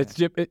 yeah.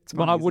 It's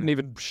I wouldn't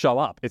even show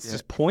up. It's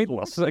just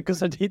pointless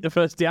because I'd hit the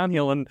first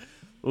downhill, and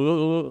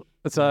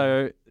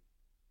so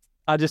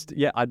I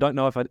don't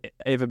know if I'd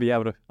ever be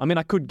able to. I mean,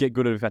 I could get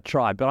good at it if I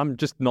tried, but I'm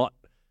just not.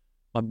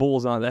 My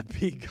balls aren't that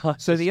big.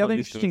 So the other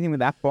interesting thing with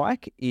that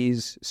bike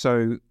is,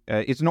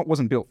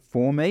 wasn't built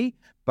for me,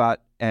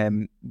 but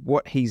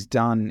what he's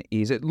done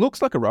is, it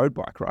looks like a road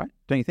bike, right?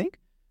 Don't you think?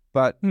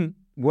 But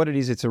what it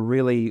is, it's a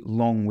really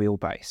long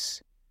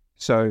wheelbase.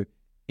 So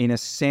in a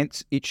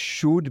sense, it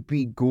should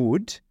be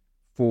good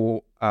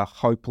for a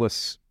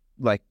hopeless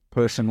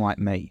person like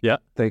me. Yeah.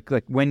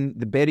 When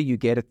the better you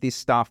get at this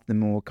stuff, the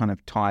more kind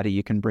of tighter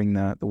you can bring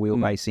the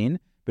wheelbase in.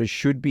 But it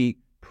should be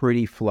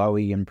pretty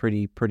flowy and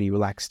pretty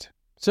relaxed.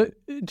 So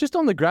just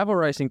on the gravel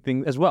racing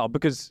thing as well,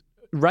 because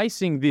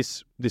racing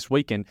this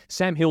weekend,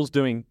 Sam Hill's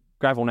doing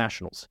gravel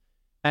nationals.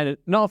 And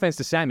no offense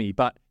to Sammy,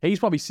 but he's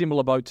probably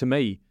similar boat to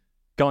me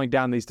going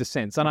down these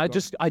descents. And I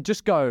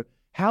just go,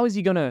 how is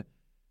he going to,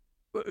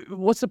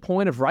 what's the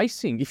point of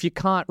racing if you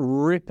can't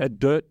rip a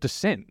dirt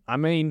descent? I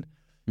mean,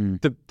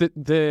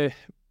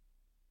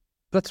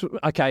 that's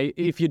okay.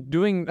 If you're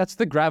doing, that's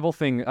the gravel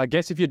thing. I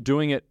guess if you're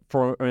doing it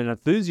from an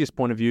enthusiast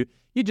point of view,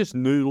 you just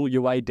noodle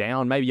your way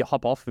down. Maybe you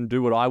hop off and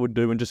do what I would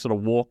do and just sort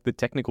of walk the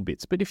technical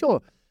bits. But if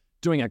you're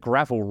doing a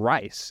gravel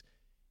race,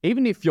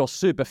 even if you're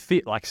super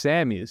fit like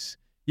Sam is,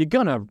 you're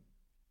going to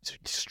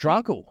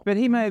struggle. But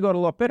he may have got a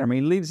lot better. I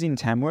mean, he lives in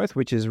Tamworth,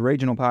 which is a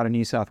regional part of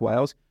New South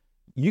Wales.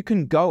 You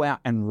can go out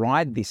and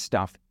ride this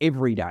stuff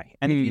every day.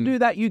 And if you do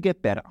that, you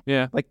get better.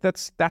 Yeah.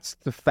 That's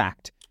the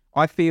fact.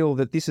 I feel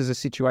that this is a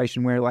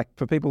situation where,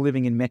 for people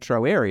living in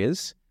metro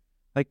areas,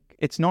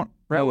 it's not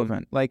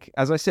relevant.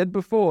 As I said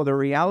before, the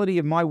reality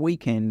of my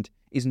weekend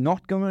is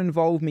not going to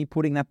involve me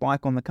putting that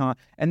bike on the car.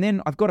 And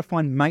then I've got to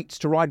find mates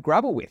to ride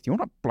gravel with. You're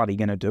not bloody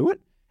going to do it.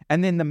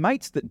 And then the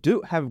mates that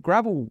do have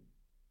gravel,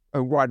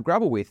 ride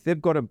gravel with,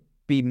 they've got to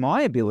be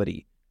my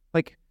ability.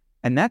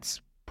 And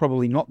that's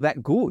probably not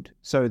that good.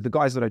 So the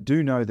guys that I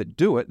do know that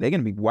do it, they're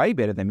going to be way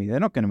better than me. They're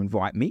not going to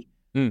invite me.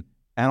 And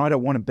I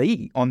don't want to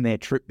be on their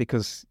trip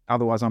because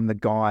otherwise I'm the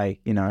guy,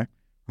 fucking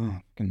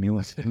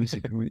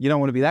Millis. You don't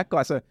want to be that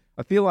guy. So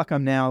I feel like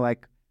I'm now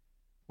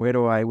where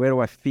do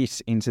I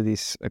fit into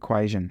this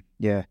equation?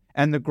 Yeah.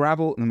 And the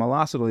gravel, and my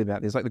last little bit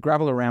about this, the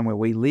gravel around where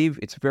we live,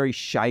 it's very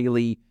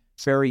shaly,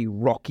 very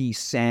rocky,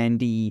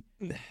 sandy.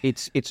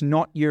 It's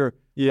not your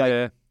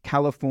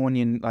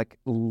Californian,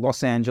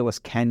 Los Angeles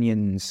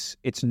canyons.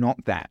 It's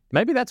not that.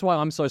 Maybe that's why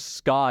I'm so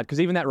scarred, because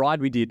even that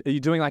ride we did, are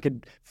you doing a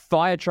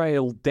fire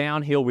trail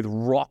downhill with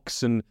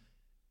rocks? And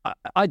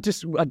I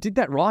did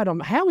that ride.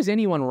 How is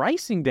anyone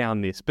racing down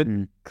this? But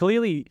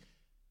clearly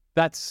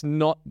that's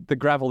not the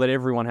gravel that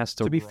everyone has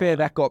to be ride. fair,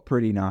 that got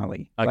pretty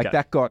gnarly. Okay.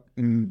 That got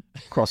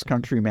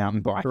cross-country mountain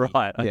biking.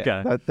 Right, okay.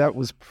 Yeah, that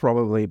was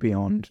probably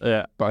beyond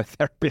both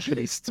their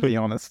abilities, to be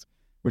honest,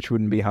 which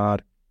wouldn't be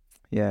hard.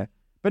 Yeah.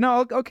 But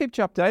no, I'll keep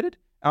you updated.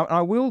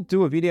 I will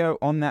do a video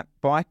on that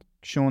bike,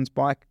 Sean's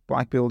bike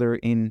builder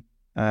in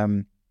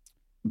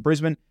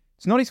Brisbane.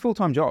 It's not his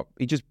full-time job.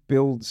 He just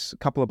builds a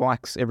couple of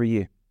bikes every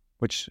year,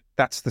 that's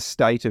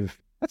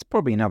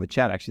probably another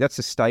chat, actually. That's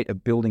the state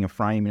of building a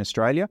frame in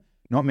Australia.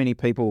 Not many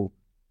people,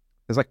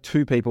 there's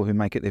 2 people who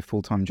make it their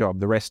full-time job.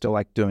 The rest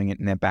are doing it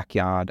in their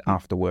backyard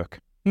after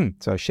work.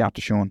 So shout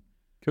to Sean.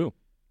 Cool.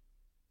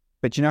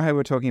 But you know how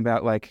we're talking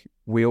about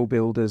wheel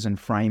builders and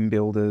frame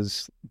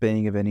builders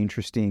being of an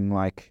interesting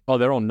Oh,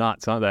 they're all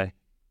nuts, aren't they?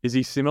 Is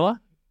he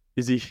similar?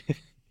 Is he?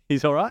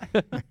 He's all right.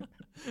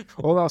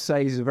 All I'll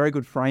say is he's a very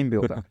good frame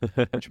builder,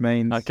 which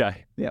means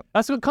okay. Yep.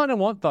 That's what kind of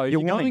want though.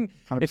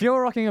 If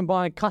you're rocking and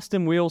buying a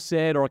custom wheel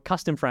set or a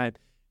custom frame,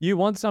 you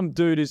want some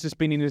dude who's just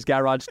been in his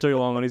garage too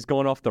long and he's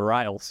gone off the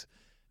rails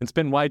and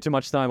spent way too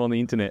much time on the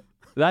internet.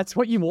 That's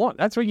what you want.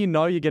 That's where you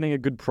know you're getting a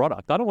good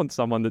product. I don't want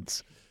someone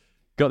that's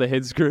got their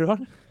head screwed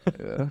on.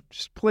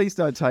 Just please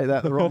don't take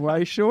that the wrong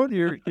way, Sean.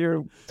 You're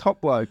a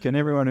top bloke, and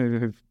everyone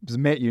who's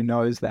met you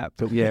knows that.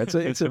 But yeah,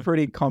 it's a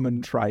pretty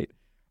common trait.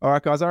 All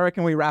right, guys, I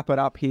reckon we wrap it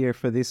up here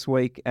for this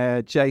week.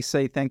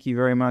 JC, thank you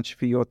very much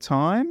for your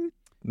time.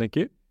 Thank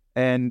you.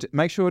 And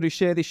make sure to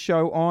share this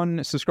show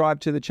on, subscribe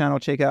to the channel,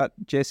 check out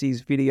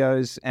Jesse's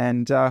videos,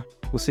 and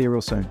we'll see you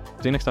real soon.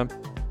 See you next time.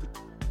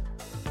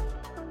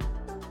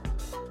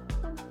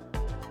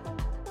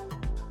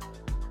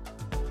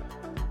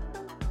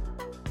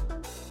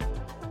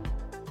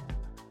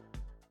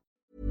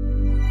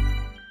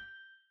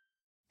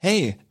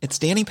 Hey, it's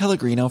Danny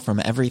Pellegrino from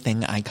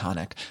Everything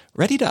Iconic.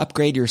 Ready to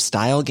upgrade your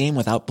style game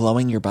without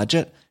blowing your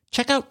budget?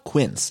 Check out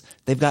Quince.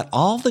 They've got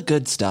all the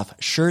good stuff,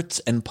 shirts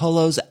and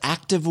polos,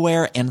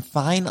 activewear, and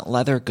fine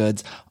leather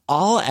goods,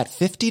 all at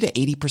 50 to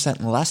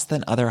 80% less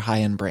than other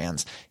high-end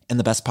brands. And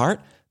the best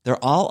part?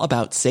 They're all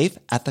about safe,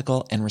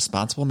 ethical, and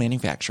responsible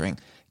manufacturing.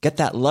 Get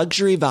that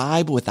luxury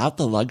vibe without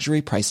the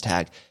luxury price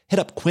tag. Hit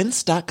up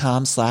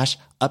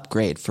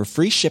quince.com/upgrade for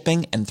free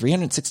shipping and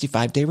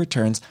 365-day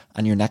returns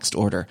on your next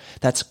order.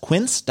 That's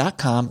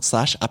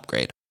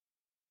quince.com/upgrade.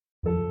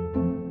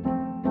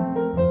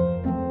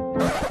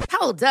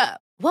 Hold up.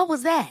 What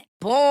was that?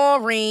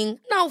 Boring.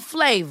 No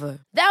flavor.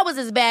 That was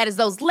as bad as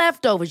those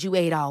leftovers you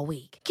ate all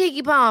week.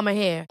 Keke Palmer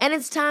here. And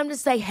it's time to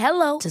say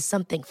hello to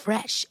something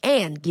fresh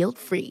and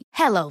guilt-free.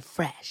 Hello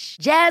Fresh.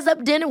 Jazz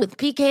up dinner with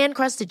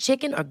pecan-crusted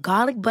chicken or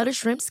garlic butter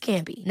shrimp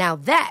scampi. Now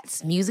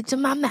that's music to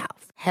my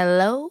mouth.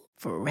 Hello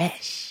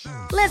Fresh.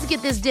 Let's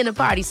get this dinner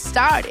party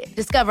started.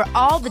 Discover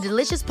all the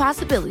delicious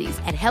possibilities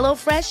at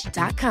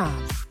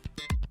HelloFresh.com.